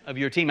defense of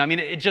your team. I mean,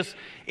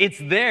 it's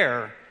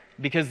there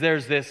because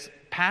there's this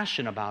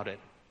passion about it.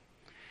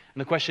 And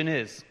the question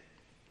is,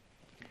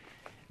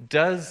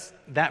 does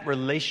that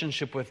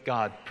relationship with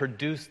God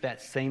produce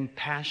that same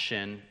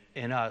passion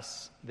in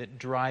us that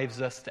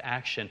drives us to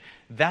action?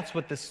 That's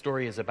what this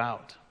story is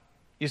about.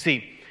 You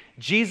see,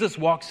 Jesus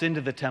walks into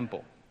the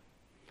temple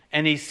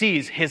and he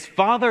sees his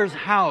Father's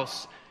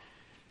house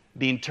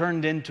being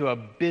turned into a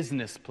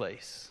business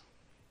place.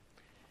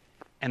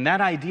 And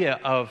that idea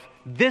of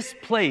this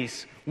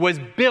place was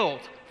built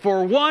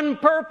for one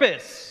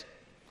purpose.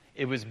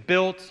 It was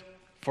built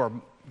for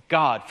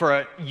God, for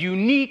a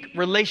unique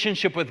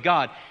relationship with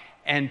God.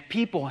 And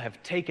people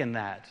have taken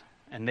that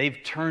and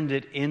they've turned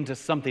it into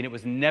something it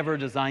was never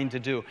designed to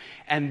do.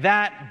 And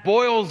that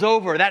boils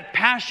over, that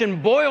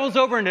passion boils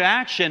over into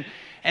action,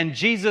 and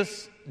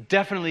Jesus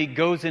definitely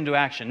goes into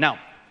action. Now,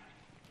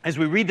 as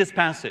we read this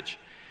passage,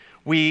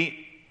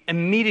 we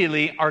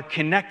immediately are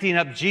connecting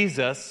up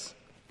Jesus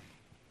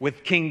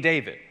with King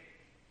David,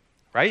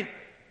 right?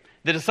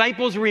 The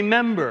disciples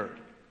remember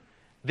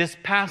this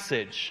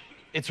passage.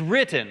 It's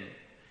written,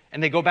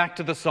 and they go back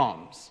to the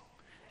Psalms.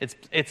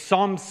 It's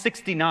Psalm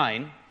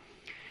 69,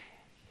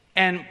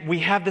 and we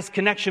have this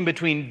connection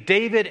between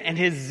David and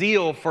his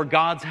zeal for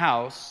God's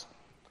house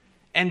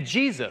and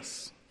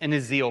Jesus and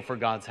his zeal for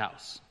God's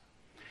house.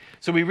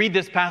 So we read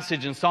this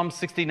passage in Psalm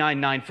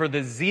 69:9, "For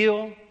the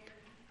zeal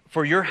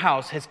for your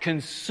house has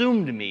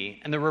consumed me,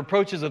 and the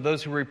reproaches of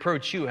those who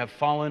reproach you have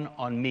fallen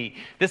on me."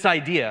 This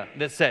idea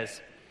that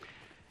says,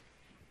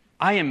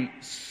 I am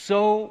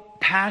so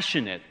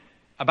passionate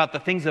about the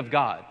things of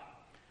God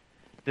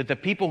that the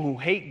people who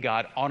hate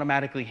God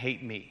automatically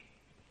hate me.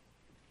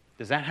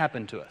 Does that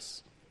happen to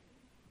us?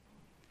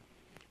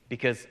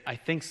 Because I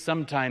think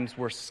sometimes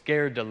we're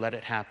scared to let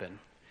it happen.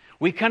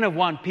 We kind of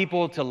want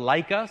people to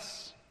like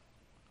us.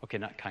 Okay,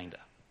 not kinda.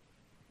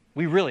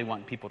 We really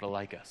want people to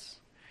like us.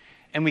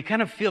 And we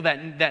kind of feel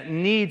that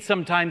need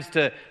sometimes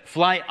to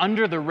fly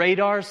under the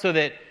radar so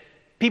that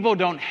people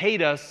don't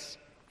hate us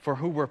for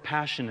who we're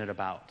passionate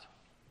about.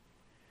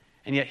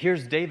 And yet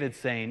here's David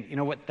saying, you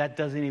know what, that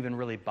doesn't even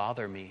really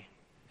bother me.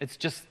 It's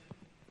just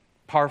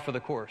par for the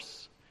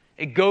course.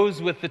 It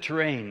goes with the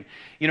terrain.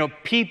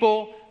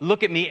 People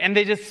look at me and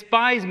they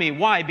despise me.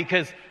 Why?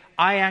 Because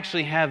I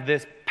actually have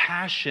this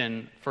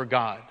passion for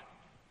God.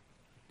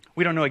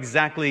 We don't know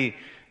exactly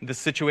the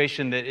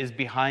situation that is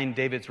behind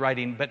David's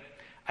writing, but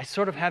I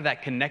sort of have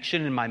that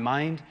connection in my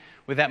mind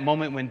with that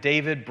moment when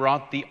David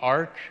brought the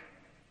ark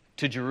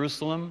to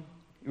Jerusalem.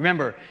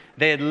 Remember,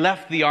 they had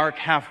left the ark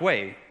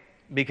halfway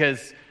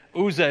because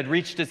Uzzah had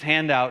reached his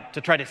hand out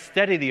to try to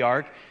steady the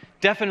ark.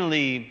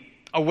 Definitely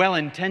a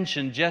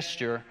well-intentioned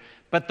gesture,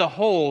 but the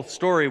whole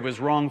story was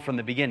wrong from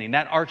the beginning.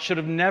 That ark should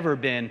have never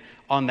been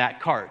on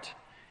that cart.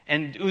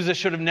 And Uzzah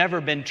should have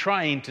never been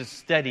trying to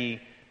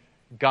steady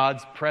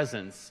God's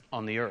presence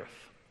on the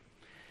earth.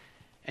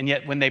 And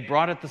yet when they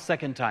brought it the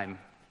second time,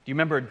 do you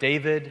remember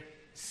David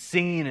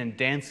singing and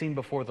dancing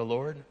before the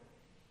Lord?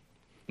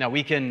 Now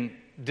we can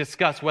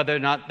discuss whether or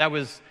not that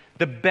was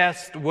the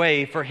best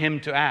way for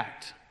him to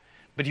act.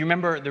 But do you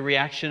remember the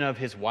reaction of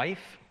his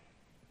wife?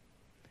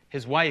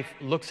 His wife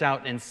looks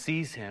out and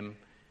sees him,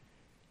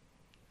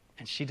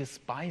 and she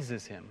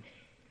despises him.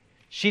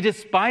 She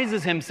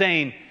despises him,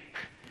 saying,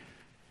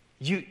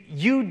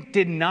 You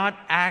did not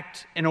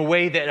act in a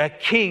way that a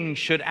king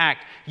should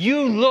act.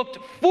 You looked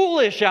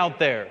foolish out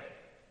there.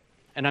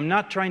 And I'm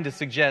not trying to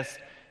suggest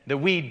that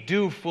we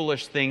do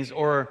foolish things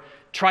or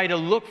try to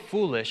look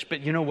foolish, but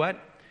you know what?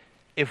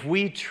 If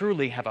we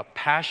truly have a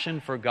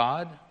passion for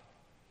God,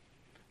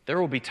 there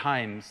will be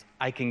times,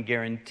 I can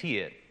guarantee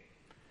it,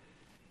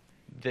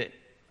 that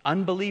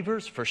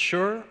unbelievers, for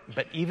sure,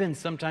 but even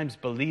sometimes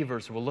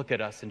believers will look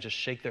at us and just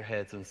shake their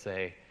heads and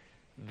say,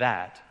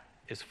 that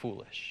is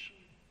foolish.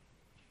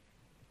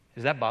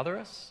 Does that bother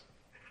us?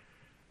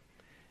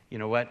 You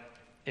know what?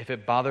 If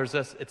it bothers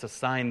us, it's a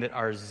sign that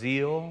our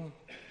zeal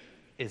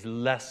is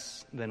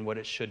less than what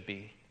it should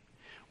be.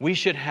 We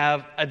should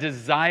have a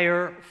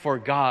desire for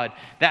God,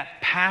 that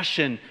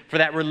passion for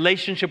that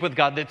relationship with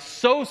God that's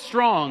so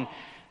strong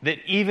that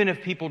even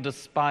if people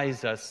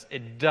despise us,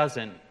 it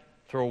doesn't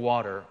throw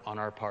water on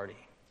our party.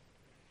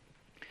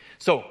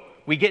 So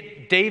we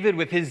get David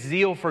with his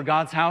zeal for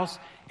God's house,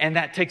 and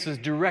that takes us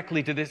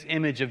directly to this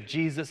image of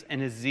Jesus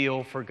and his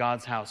zeal for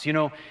God's house. You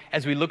know,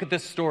 as we look at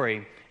this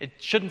story, it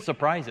shouldn't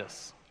surprise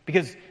us,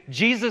 because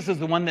Jesus is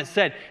the one that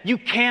said, you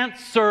can't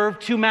serve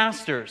two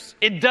masters.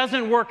 It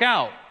doesn't work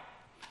out.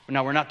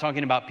 Now, we're not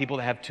talking about people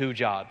that have two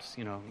jobs,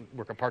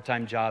 work a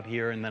part-time job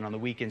here, and then on the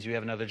weekends you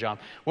have another job.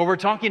 What we're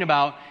talking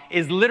about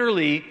is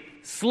literally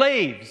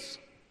slaves.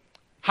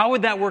 How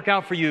would that work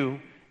out for you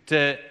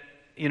to,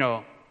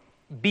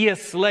 be a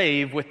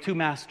slave with two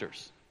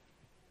masters?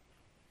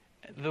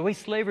 The way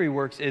slavery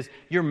works is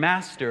your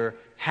master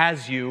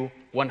has you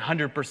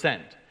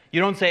 100%.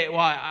 You don't say,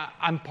 well,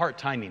 I'm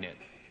part-timing it.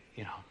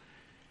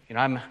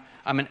 I'm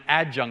an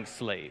adjunct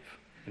slave.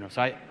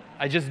 So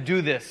I just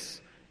do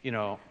this,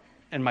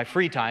 in my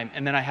free time,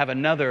 and then I have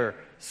another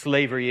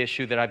slavery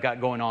issue that I've got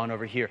going on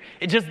over here.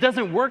 It just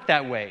doesn't work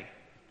that way.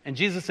 And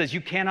Jesus says you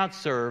cannot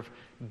serve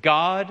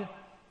God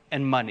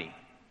and money.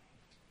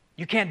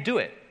 You can't do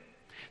it.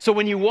 So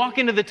when you walk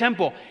into the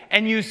temple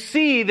and you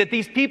see that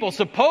these people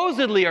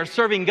supposedly are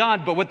serving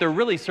God, but what they're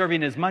really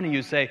serving is money,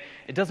 you say,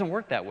 it doesn't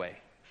work that way.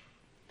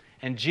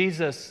 And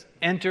Jesus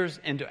enters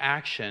into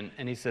action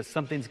and he says,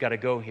 something's got to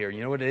go here. You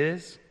know what it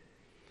is?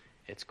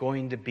 It's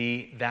going to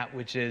be that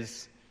which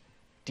is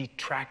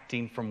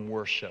detracting from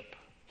worship.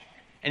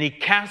 And he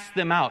casts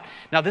them out.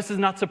 Now, this is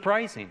not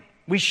surprising.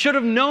 We should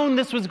have known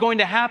this was going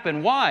to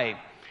happen. Why?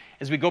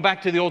 As we go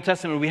back to the Old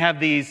Testament, we have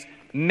these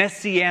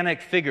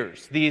messianic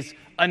figures, these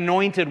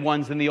anointed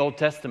ones in the Old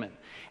Testament.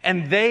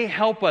 And they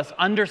help us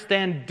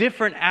understand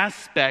different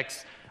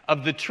aspects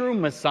of the true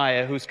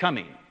Messiah who's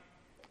coming.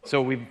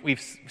 So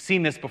we've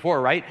seen this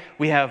before, right?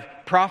 We have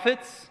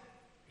prophets,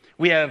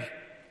 we have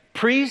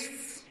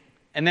priests,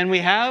 and then we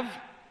have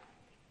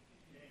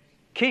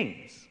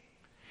kings.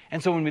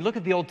 And so when we look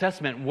at the Old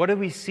Testament, what do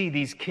we see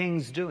these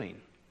kings doing?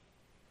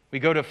 We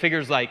go to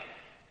figures like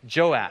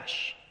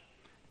Joash,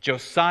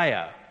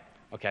 Josiah.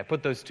 Okay, I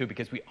put those two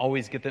because I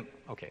always get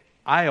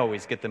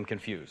them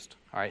confused.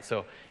 All right,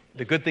 so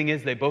the good thing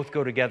is they both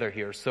go together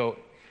here. So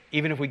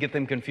even if we get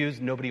them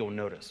confused, nobody will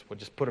notice. We'll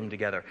just put them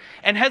together.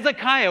 And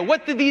Hezekiah,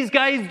 what did these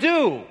guys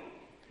do?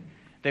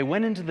 They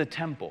went into the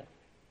temple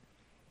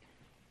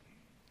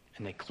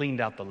and they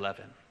cleaned out the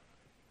leaven.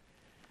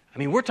 I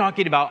mean, we're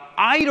talking about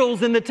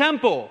idols in the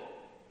temple.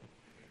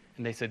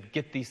 And they said,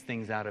 get these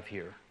things out of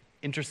here.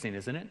 Interesting,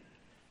 isn't it?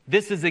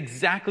 This is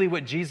exactly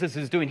what Jesus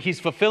is doing.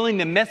 He's fulfilling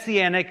the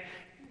messianic,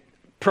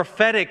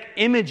 prophetic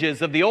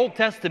images of the Old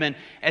Testament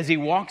as he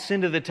walks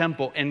into the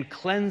temple and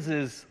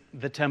cleanses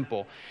the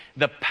temple.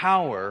 The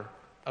power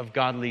of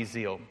godly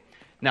zeal.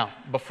 Now,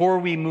 before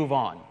we move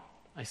on,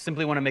 I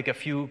simply want to make a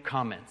few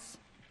comments.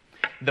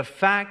 The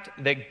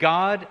fact that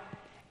God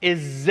is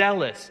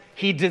zealous.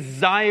 He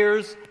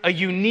desires a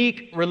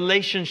unique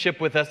relationship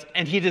with us,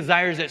 and he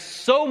desires it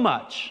so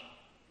much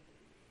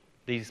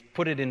that he's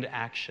put it into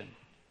action.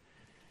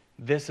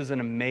 This is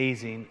an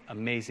amazing,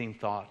 amazing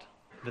thought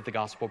that the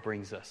gospel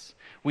brings us.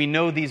 We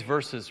know these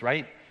verses,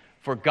 right?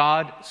 For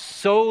God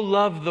so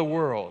loved the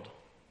world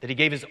that he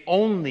gave his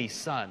only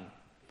Son,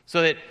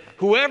 so that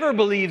whoever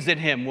believes in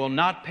him will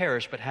not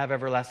perish but have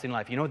everlasting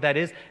life. You know what that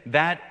is?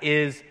 That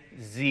is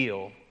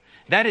zeal.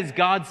 That is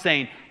God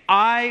saying,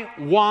 I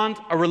want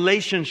a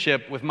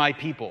relationship with my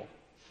people.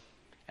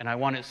 And I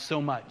want it so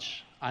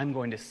much, I'm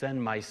going to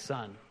send my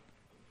Son.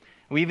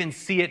 We even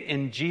see it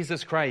in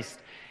Jesus Christ.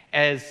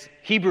 As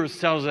Hebrews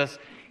tells us,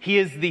 he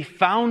is the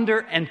founder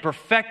and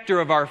perfecter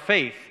of our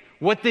faith.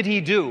 What did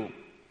he do?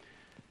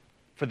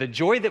 For the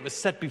joy that was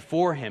set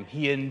before him,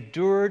 he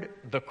endured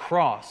the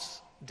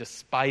cross,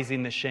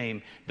 despising the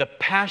shame. The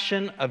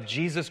passion of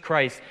Jesus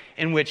Christ,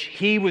 in which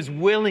he was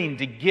willing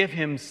to give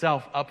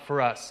himself up for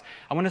us.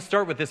 I want to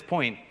start with this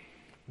point,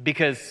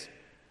 because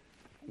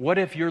what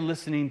if you're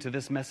listening to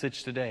this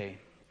message today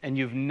and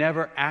you've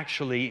never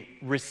actually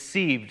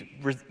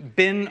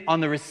been on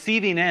the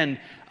receiving end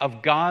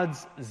of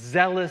God's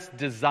zealous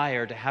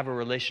desire to have a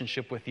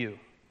relationship with you?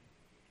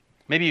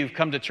 Maybe you've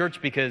come to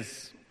church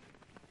because,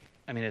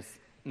 it's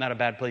not a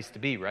bad place to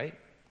be, right?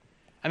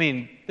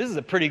 This is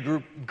a pretty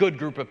good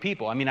group of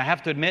people. I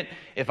have to admit,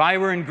 if I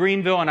were in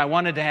Greenville and I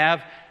wanted to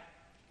have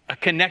a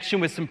connection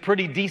with some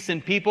pretty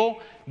decent people,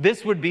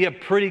 this would be a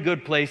pretty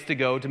good place to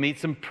go to meet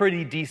some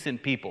pretty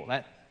decent people.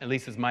 That, at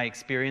least, is my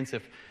experience.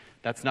 If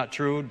that's not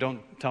true,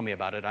 don't tell me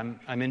about it.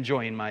 I'm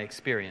enjoying my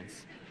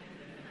experience.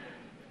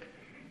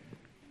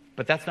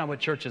 But that's not what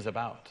church is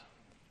about.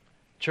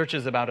 Church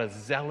is about a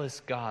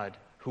zealous God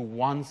who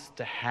wants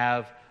to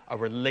have a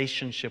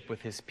relationship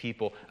with his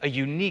people, a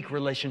unique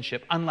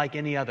relationship, unlike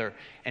any other.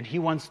 And he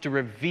wants to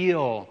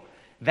reveal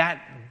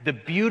the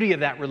beauty of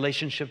that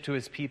relationship to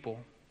his people.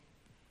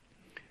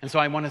 And so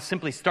I want to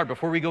simply start,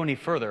 before we go any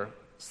further,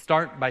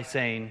 start by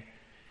saying,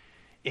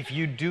 if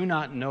you do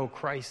not know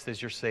Christ as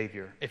your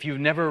Savior, if you've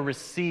never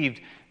received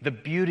the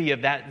beauty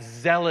of that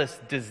zealous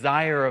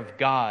desire of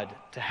God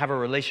to have a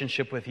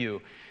relationship with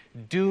you,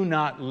 do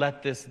not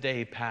let this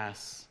day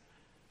pass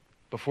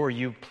before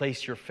you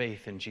place your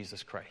faith in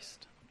Jesus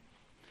Christ.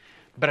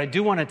 But I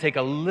do want to take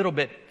a little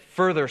bit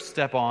further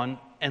step on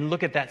and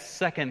look at that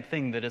second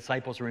thing the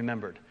disciples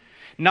remembered.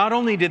 Not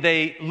only did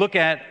they look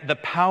at the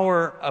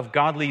power of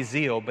godly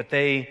zeal, but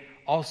they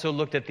also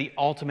looked at the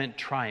ultimate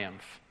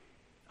triumph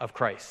of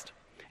Christ.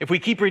 If we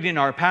keep reading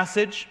our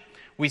passage,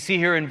 we see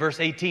here in verse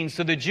 18,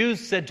 so the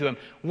Jews said to him,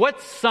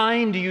 "What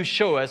sign do you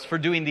show us for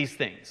doing these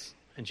things?"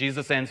 And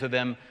Jesus answered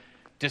them,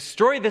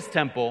 "Destroy this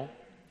temple,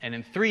 and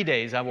in 3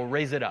 days I will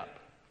raise it up."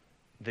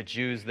 The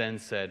Jews then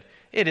said,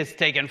 "It has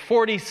taken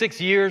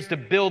 46 years to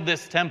build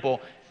this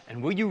temple,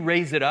 and will you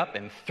raise it up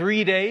in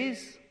 3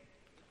 days?"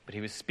 But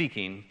he was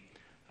speaking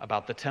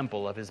about the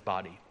temple of his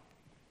body.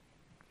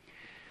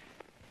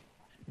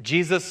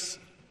 Jesus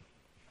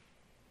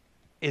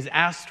is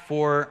asked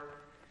for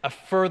a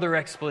further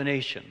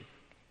explanation.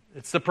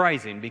 It's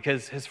surprising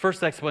because his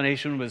first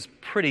explanation was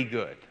pretty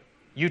good.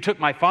 You took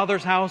my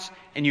Father's house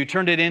and you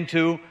turned it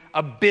into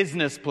a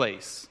business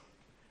place.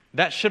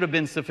 That should have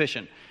been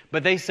sufficient.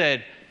 But they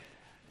said,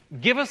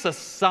 "Give us a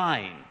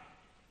sign."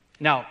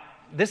 Now,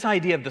 this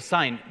idea of the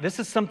sign, this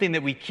is something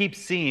that we keep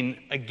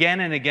seeing again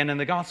and again in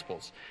the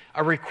Gospels.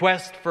 A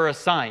request for a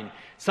sign.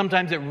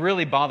 Sometimes it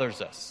really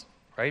bothers us,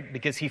 right?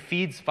 Because he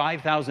feeds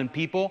 5,000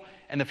 people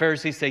and the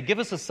Pharisees say, "Give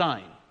us a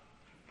sign."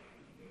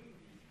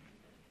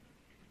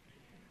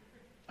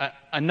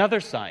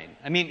 Another sign.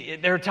 I mean,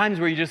 there are times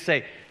where you just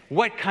say,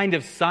 what kind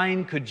of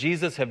sign could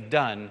Jesus have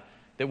done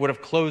that would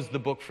have closed the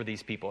book for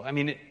these people? I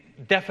mean,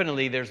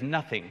 definitely there's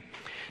nothing.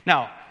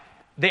 Now,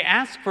 they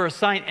ask for a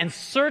sign, and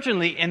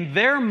certainly in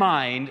their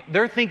mind,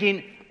 they're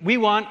thinking, we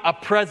want a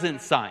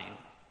present sign.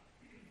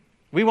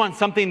 We want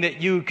something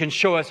that you can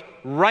show us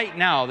right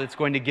now that's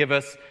going to give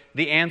us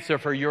the answer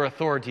for your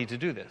authority to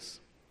do this.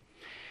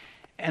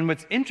 And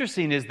what's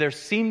interesting is there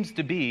seems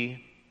to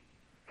be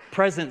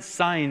present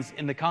signs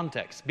in the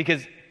context,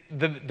 because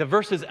the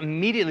verses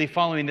immediately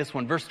following this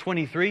one, verse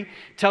 23,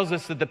 tells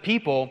us that the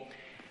people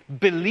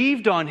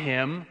believed on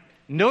him,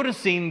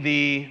 noticing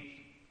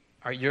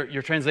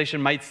your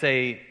translation might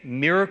say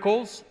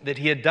miracles that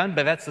he had done,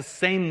 but that's the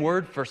same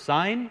word for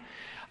sign.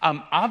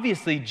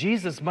 Obviously,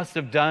 Jesus must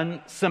have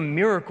done some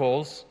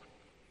miracles.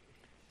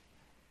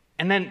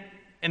 And then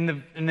in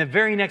the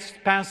very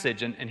next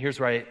passage, and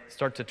here's where I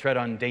start to tread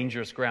on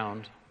dangerous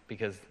ground,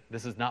 because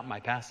this is not my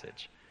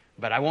passage.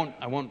 But I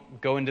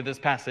won't go into this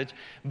passage.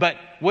 But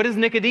what does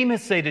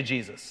Nicodemus say to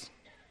Jesus?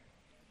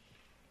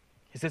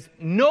 He says,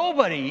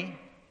 "Nobody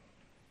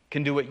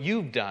can do what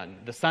you've done,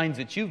 the signs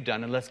that you've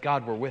done, unless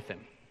God were with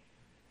him."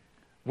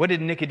 What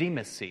did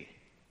Nicodemus see?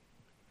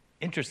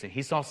 Interesting.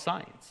 He saw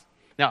signs.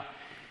 Now,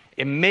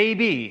 it may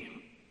be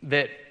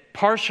that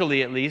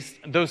partially at least,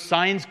 those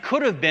signs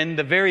could have been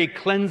the very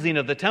cleansing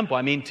of the temple.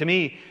 I mean, to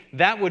me,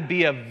 that would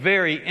be a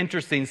very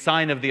interesting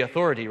sign of the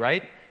authority,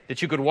 right?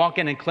 That you could walk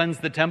in and cleanse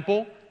the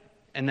temple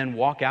and then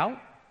walk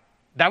out.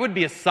 That would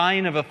be a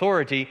sign of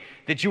authority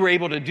that you were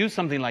able to do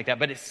something like that.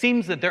 But it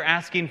seems that they're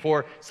asking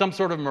for some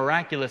sort of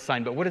miraculous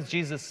sign. But what does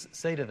Jesus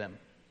say to them?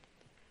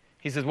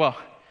 He says, well,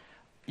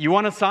 you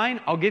want a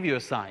sign? I'll give you a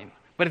sign.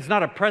 But it's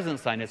not a present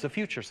sign, it's a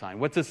future sign.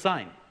 What's his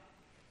sign?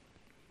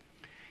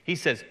 He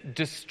says,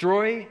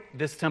 destroy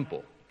this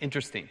temple.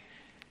 Interesting.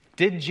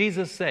 Did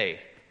Jesus say,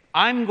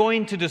 I'm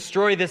going to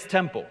destroy this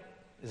temple?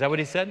 Is that what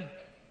he said?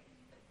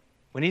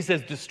 When he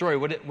says destroy,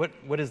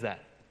 what is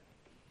that?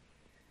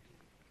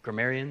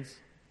 Grammarians?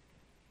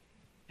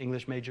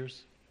 English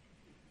majors?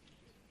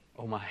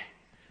 Oh my,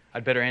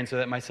 I'd better answer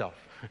that myself.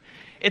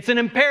 It's an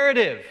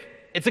imperative.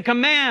 It's a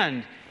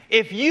command.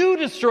 If you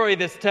destroy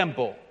this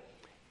temple,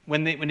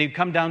 when they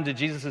come down to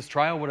Jesus'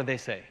 trial, what do they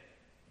say?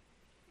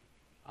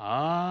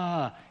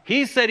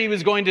 He said he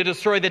was going to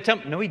destroy the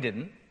temple. No, he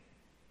didn't.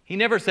 He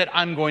never said,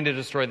 I'm going to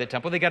destroy the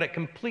temple. They got it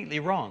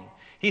completely wrong.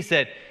 He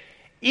said,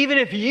 even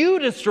if you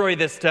destroy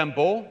this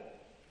temple,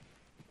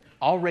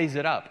 I'll raise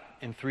it up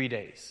in 3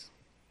 days.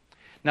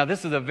 Now,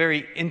 this is a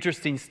very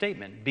interesting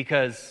statement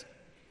because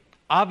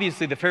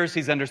obviously the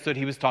Pharisees understood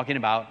he was talking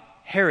about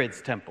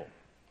Herod's temple.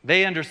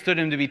 They understood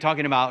him to be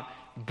talking about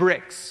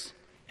bricks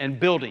and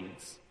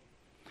buildings.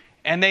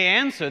 And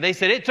they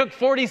said, it took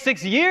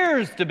 46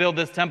 years to build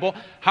this temple.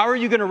 How are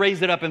you going to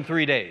raise it up in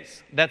 3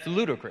 days? That's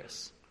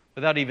ludicrous.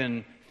 Without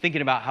even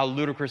thinking about how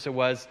ludicrous it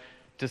was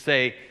to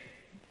say,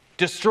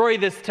 destroy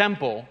this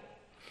temple,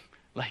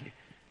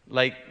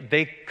 like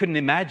they couldn't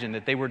imagine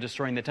that they were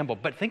destroying the temple.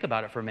 But think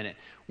about it for a minute.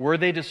 Were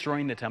they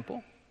destroying the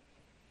temple?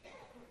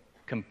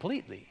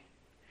 Completely.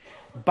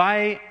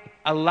 By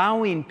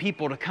allowing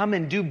people to come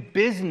and do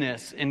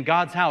business in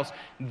God's house,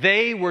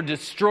 they were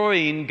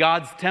destroying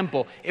God's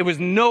temple. It was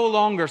no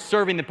longer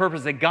serving the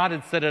purpose that God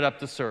had set it up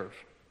to serve.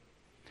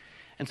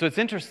 And so it's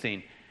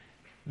interesting.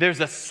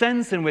 There's a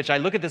sense in which I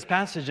look at this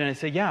passage and I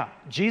say, yeah,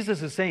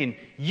 Jesus is saying,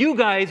 you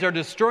guys are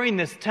destroying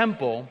this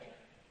temple,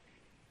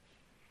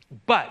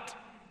 but,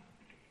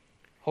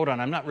 hold on,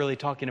 I'm not really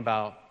talking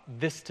about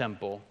this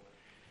temple.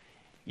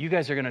 You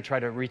guys are going to try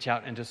to reach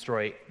out and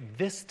destroy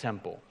this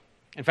temple.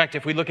 In fact,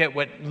 if we look at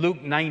what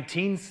Luke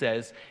 19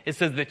 says, it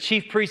says the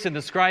chief priests and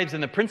the scribes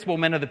and the principal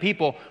men of the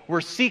people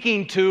were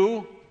seeking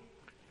to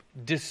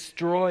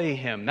destroy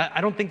him.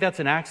 I don't think that's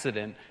an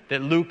accident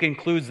that Luke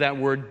includes that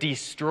word,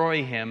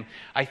 destroy him.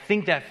 I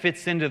think that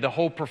fits into the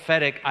whole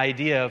prophetic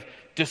idea of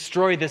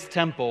destroy this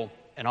temple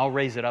and I'll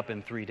raise it up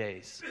in 3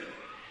 days.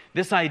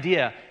 This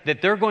idea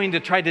that they're going to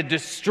try to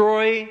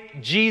destroy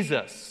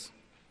Jesus.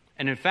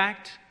 And in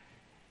fact,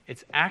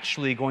 it's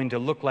actually going to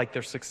look like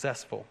they're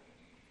successful.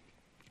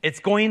 It's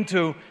going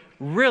to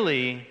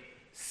really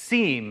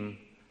seem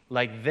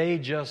like they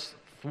just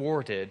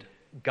thwarted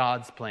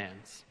God's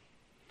plans.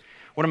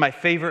 One of my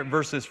favorite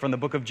verses from the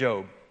book of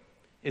Job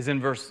is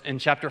in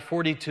chapter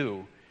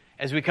 42,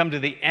 as we come to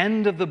the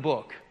end of the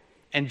book,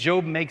 and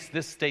Job makes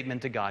this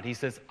statement to God. He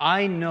says,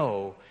 I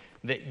know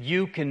that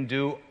you can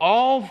do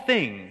all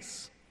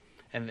things,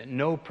 and that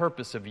no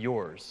purpose of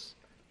yours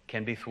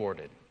can be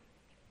thwarted.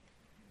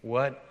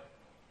 What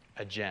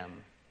a gem.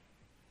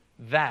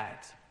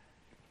 That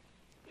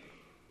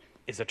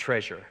is a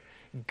treasure.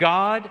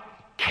 God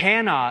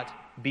cannot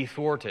be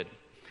thwarted.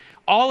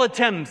 All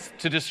attempts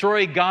to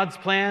destroy God's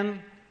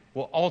plan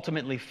will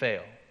ultimately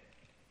fail.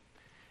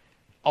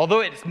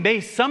 Although it may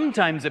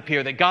sometimes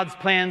appear that God's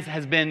plan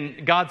has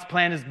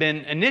been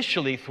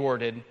initially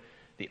thwarted,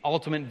 the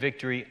ultimate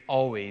victory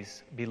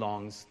always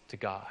belongs to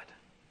God.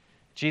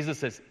 Jesus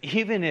says,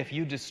 even if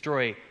you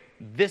destroy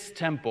this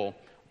temple,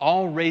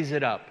 I'll raise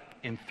it up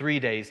in 3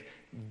 days.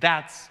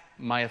 That's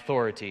my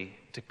authority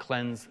to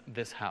cleanse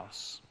this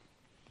house.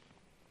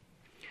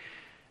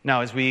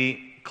 Now, as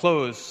we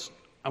close,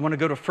 I want to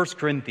go to 1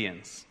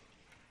 Corinthians,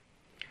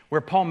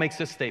 where Paul makes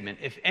this statement.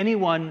 If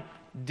anyone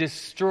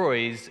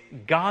destroys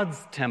God's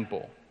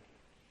temple,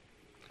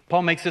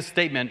 Paul makes this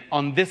statement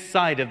on this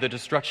side of the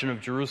destruction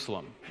of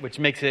Jerusalem, which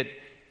makes it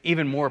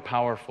even more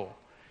powerful.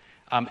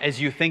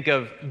 As you think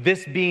of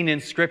this being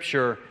in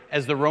Scripture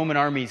as the Roman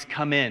armies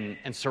come in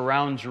and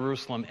surround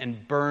Jerusalem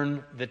and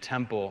burn the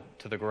temple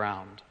to the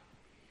ground.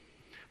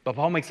 But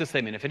Paul makes this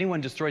statement, if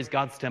anyone destroys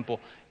God's temple,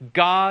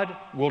 God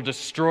will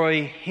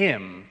destroy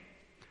him,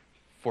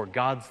 for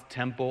God's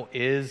temple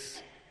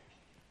is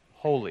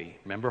holy.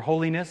 Remember,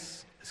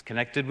 holiness is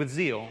connected with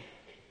zeal,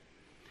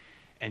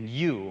 and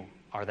you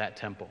are that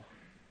temple.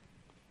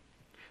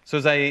 So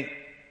as I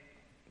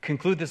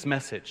conclude this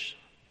message,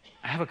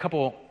 I have a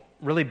couple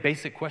really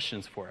basic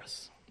questions for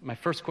us. My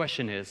first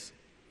question is,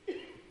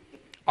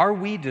 are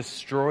we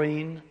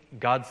destroying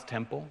God's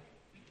temple?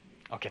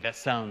 Okay, that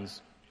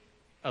sounds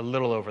a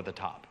little over the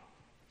top.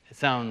 It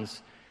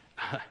sounds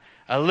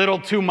a little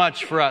too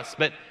much for us,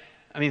 but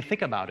I mean,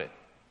 think about it.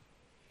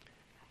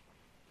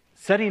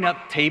 Setting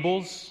up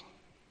tables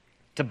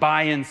to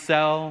buy and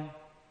sell,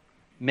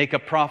 make a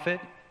profit,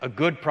 a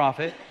good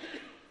profit.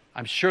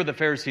 I'm sure the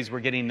Pharisees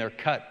were getting their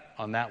cut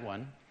on that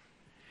one.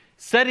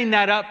 Setting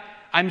that up,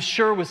 I'm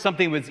sure, was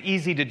something that was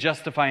easy to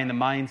justify in the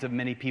minds of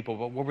many people,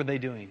 but what were they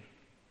doing?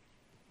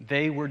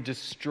 They were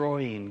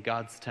destroying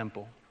God's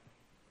temple.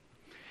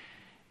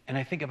 And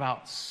I think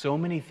about so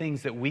many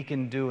things that we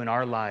can do in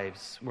our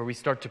lives where we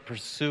start to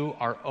pursue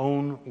our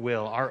own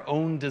will, our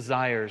own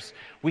desires.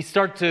 We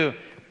start to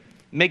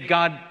make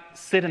God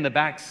sit in the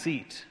back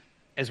seat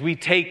as we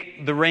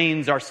take the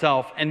reins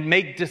ourselves and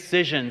make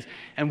decisions.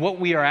 And what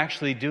we are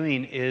actually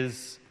doing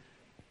is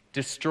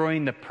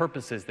destroying the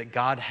purposes that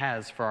God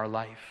has for our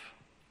life.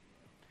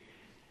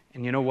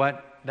 And you know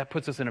what? That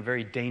puts us in a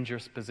very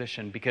dangerous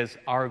position because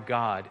our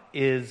God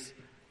is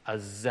a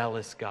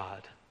zealous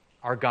God.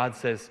 Our God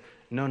says,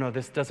 no,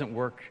 this doesn't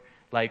work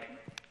like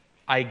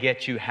I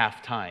get you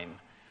half time.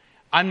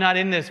 I'm not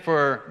in this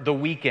for the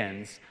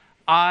weekends.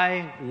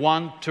 I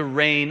want to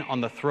reign on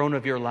the throne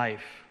of your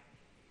life.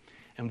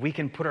 And we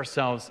can put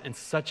ourselves in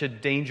such a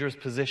dangerous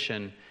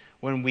position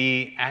when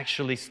we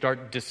actually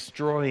start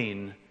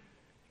destroying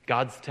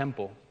God's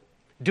temple,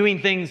 doing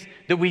things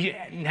that we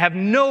have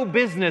no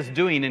business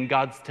doing in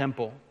God's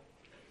temple.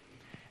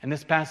 And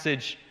this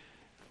passage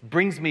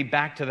brings me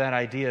back to that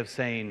idea of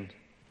saying,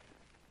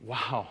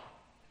 wow,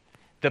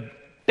 the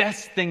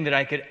best thing that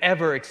I could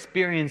ever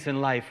experience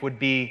in life would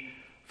be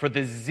for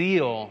the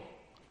zeal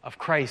of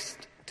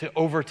Christ to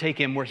overtake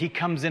him, where he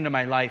comes into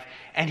my life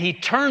and he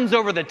turns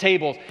over the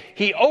tables,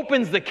 he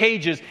opens the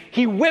cages,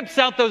 he whips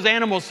out those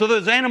animals so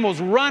those animals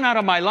run out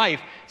of my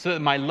life so that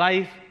my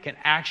life can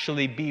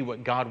actually be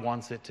what God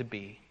wants it to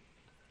be.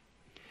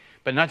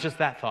 But not just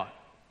that thought.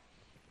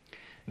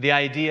 The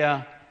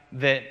idea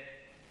that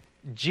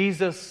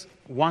Jesus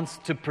wants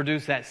to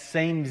produce that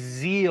same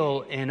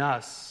zeal in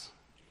us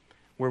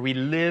where we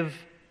live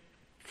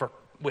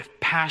with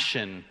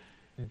passion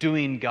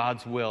doing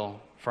God's will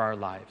for our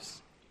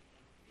lives.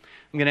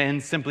 I'm going to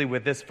end simply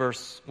with this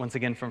verse, once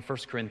again from 1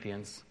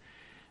 Corinthians,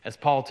 as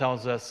Paul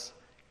tells us,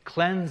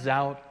 cleanse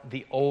out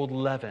the old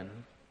leaven.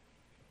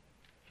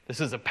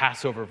 This is a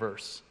Passover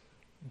verse.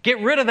 Get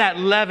rid of that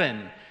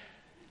leaven.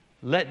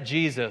 Let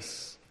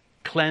Jesus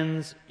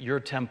cleanse your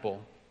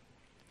temple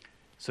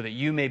so that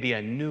you may be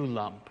a new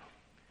lump,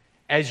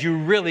 as you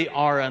really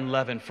are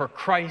unleavened. For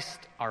Christ,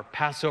 our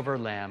Passover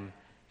lamb,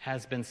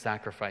 has been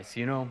sacrificed.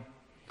 You know,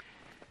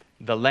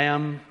 the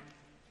lamb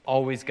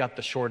always got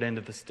the short end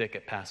of the stick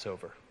at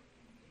Passover.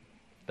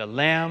 The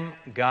lamb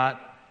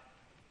got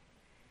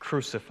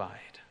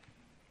crucified.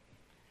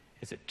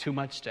 Is it too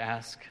much to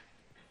ask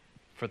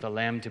for the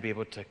lamb to be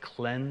able to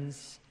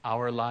cleanse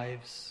our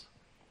lives,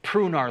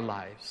 prune our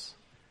lives,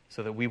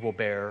 so that we will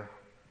bear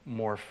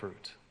more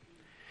fruit?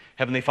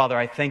 Heavenly Father,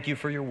 I thank you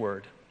for your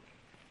word.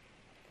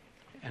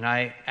 And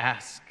I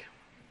ask,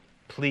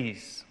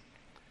 please,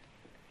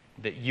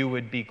 that you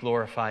would be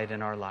glorified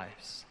in our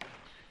lives,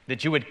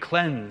 that you would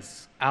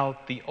cleanse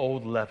out the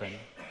old leaven.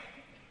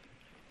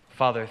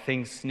 Father,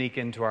 things sneak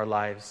into our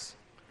lives,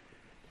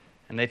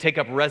 and they take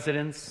up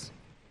residence,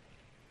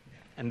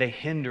 and they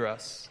hinder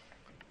us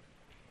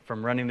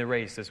from running the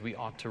race as we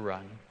ought to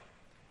run.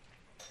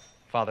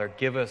 Father,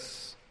 give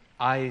us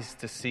eyes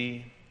to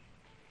see,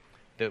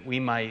 that we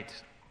might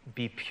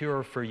be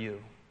pure for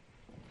you,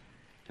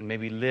 and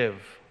maybe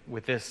live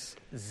with this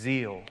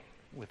zeal,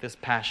 with this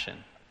passion,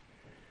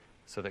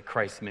 so that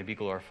Christ may be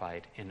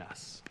glorified in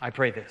us. I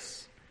pray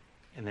this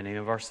in the name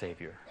of our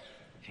Savior.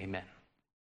 Amen.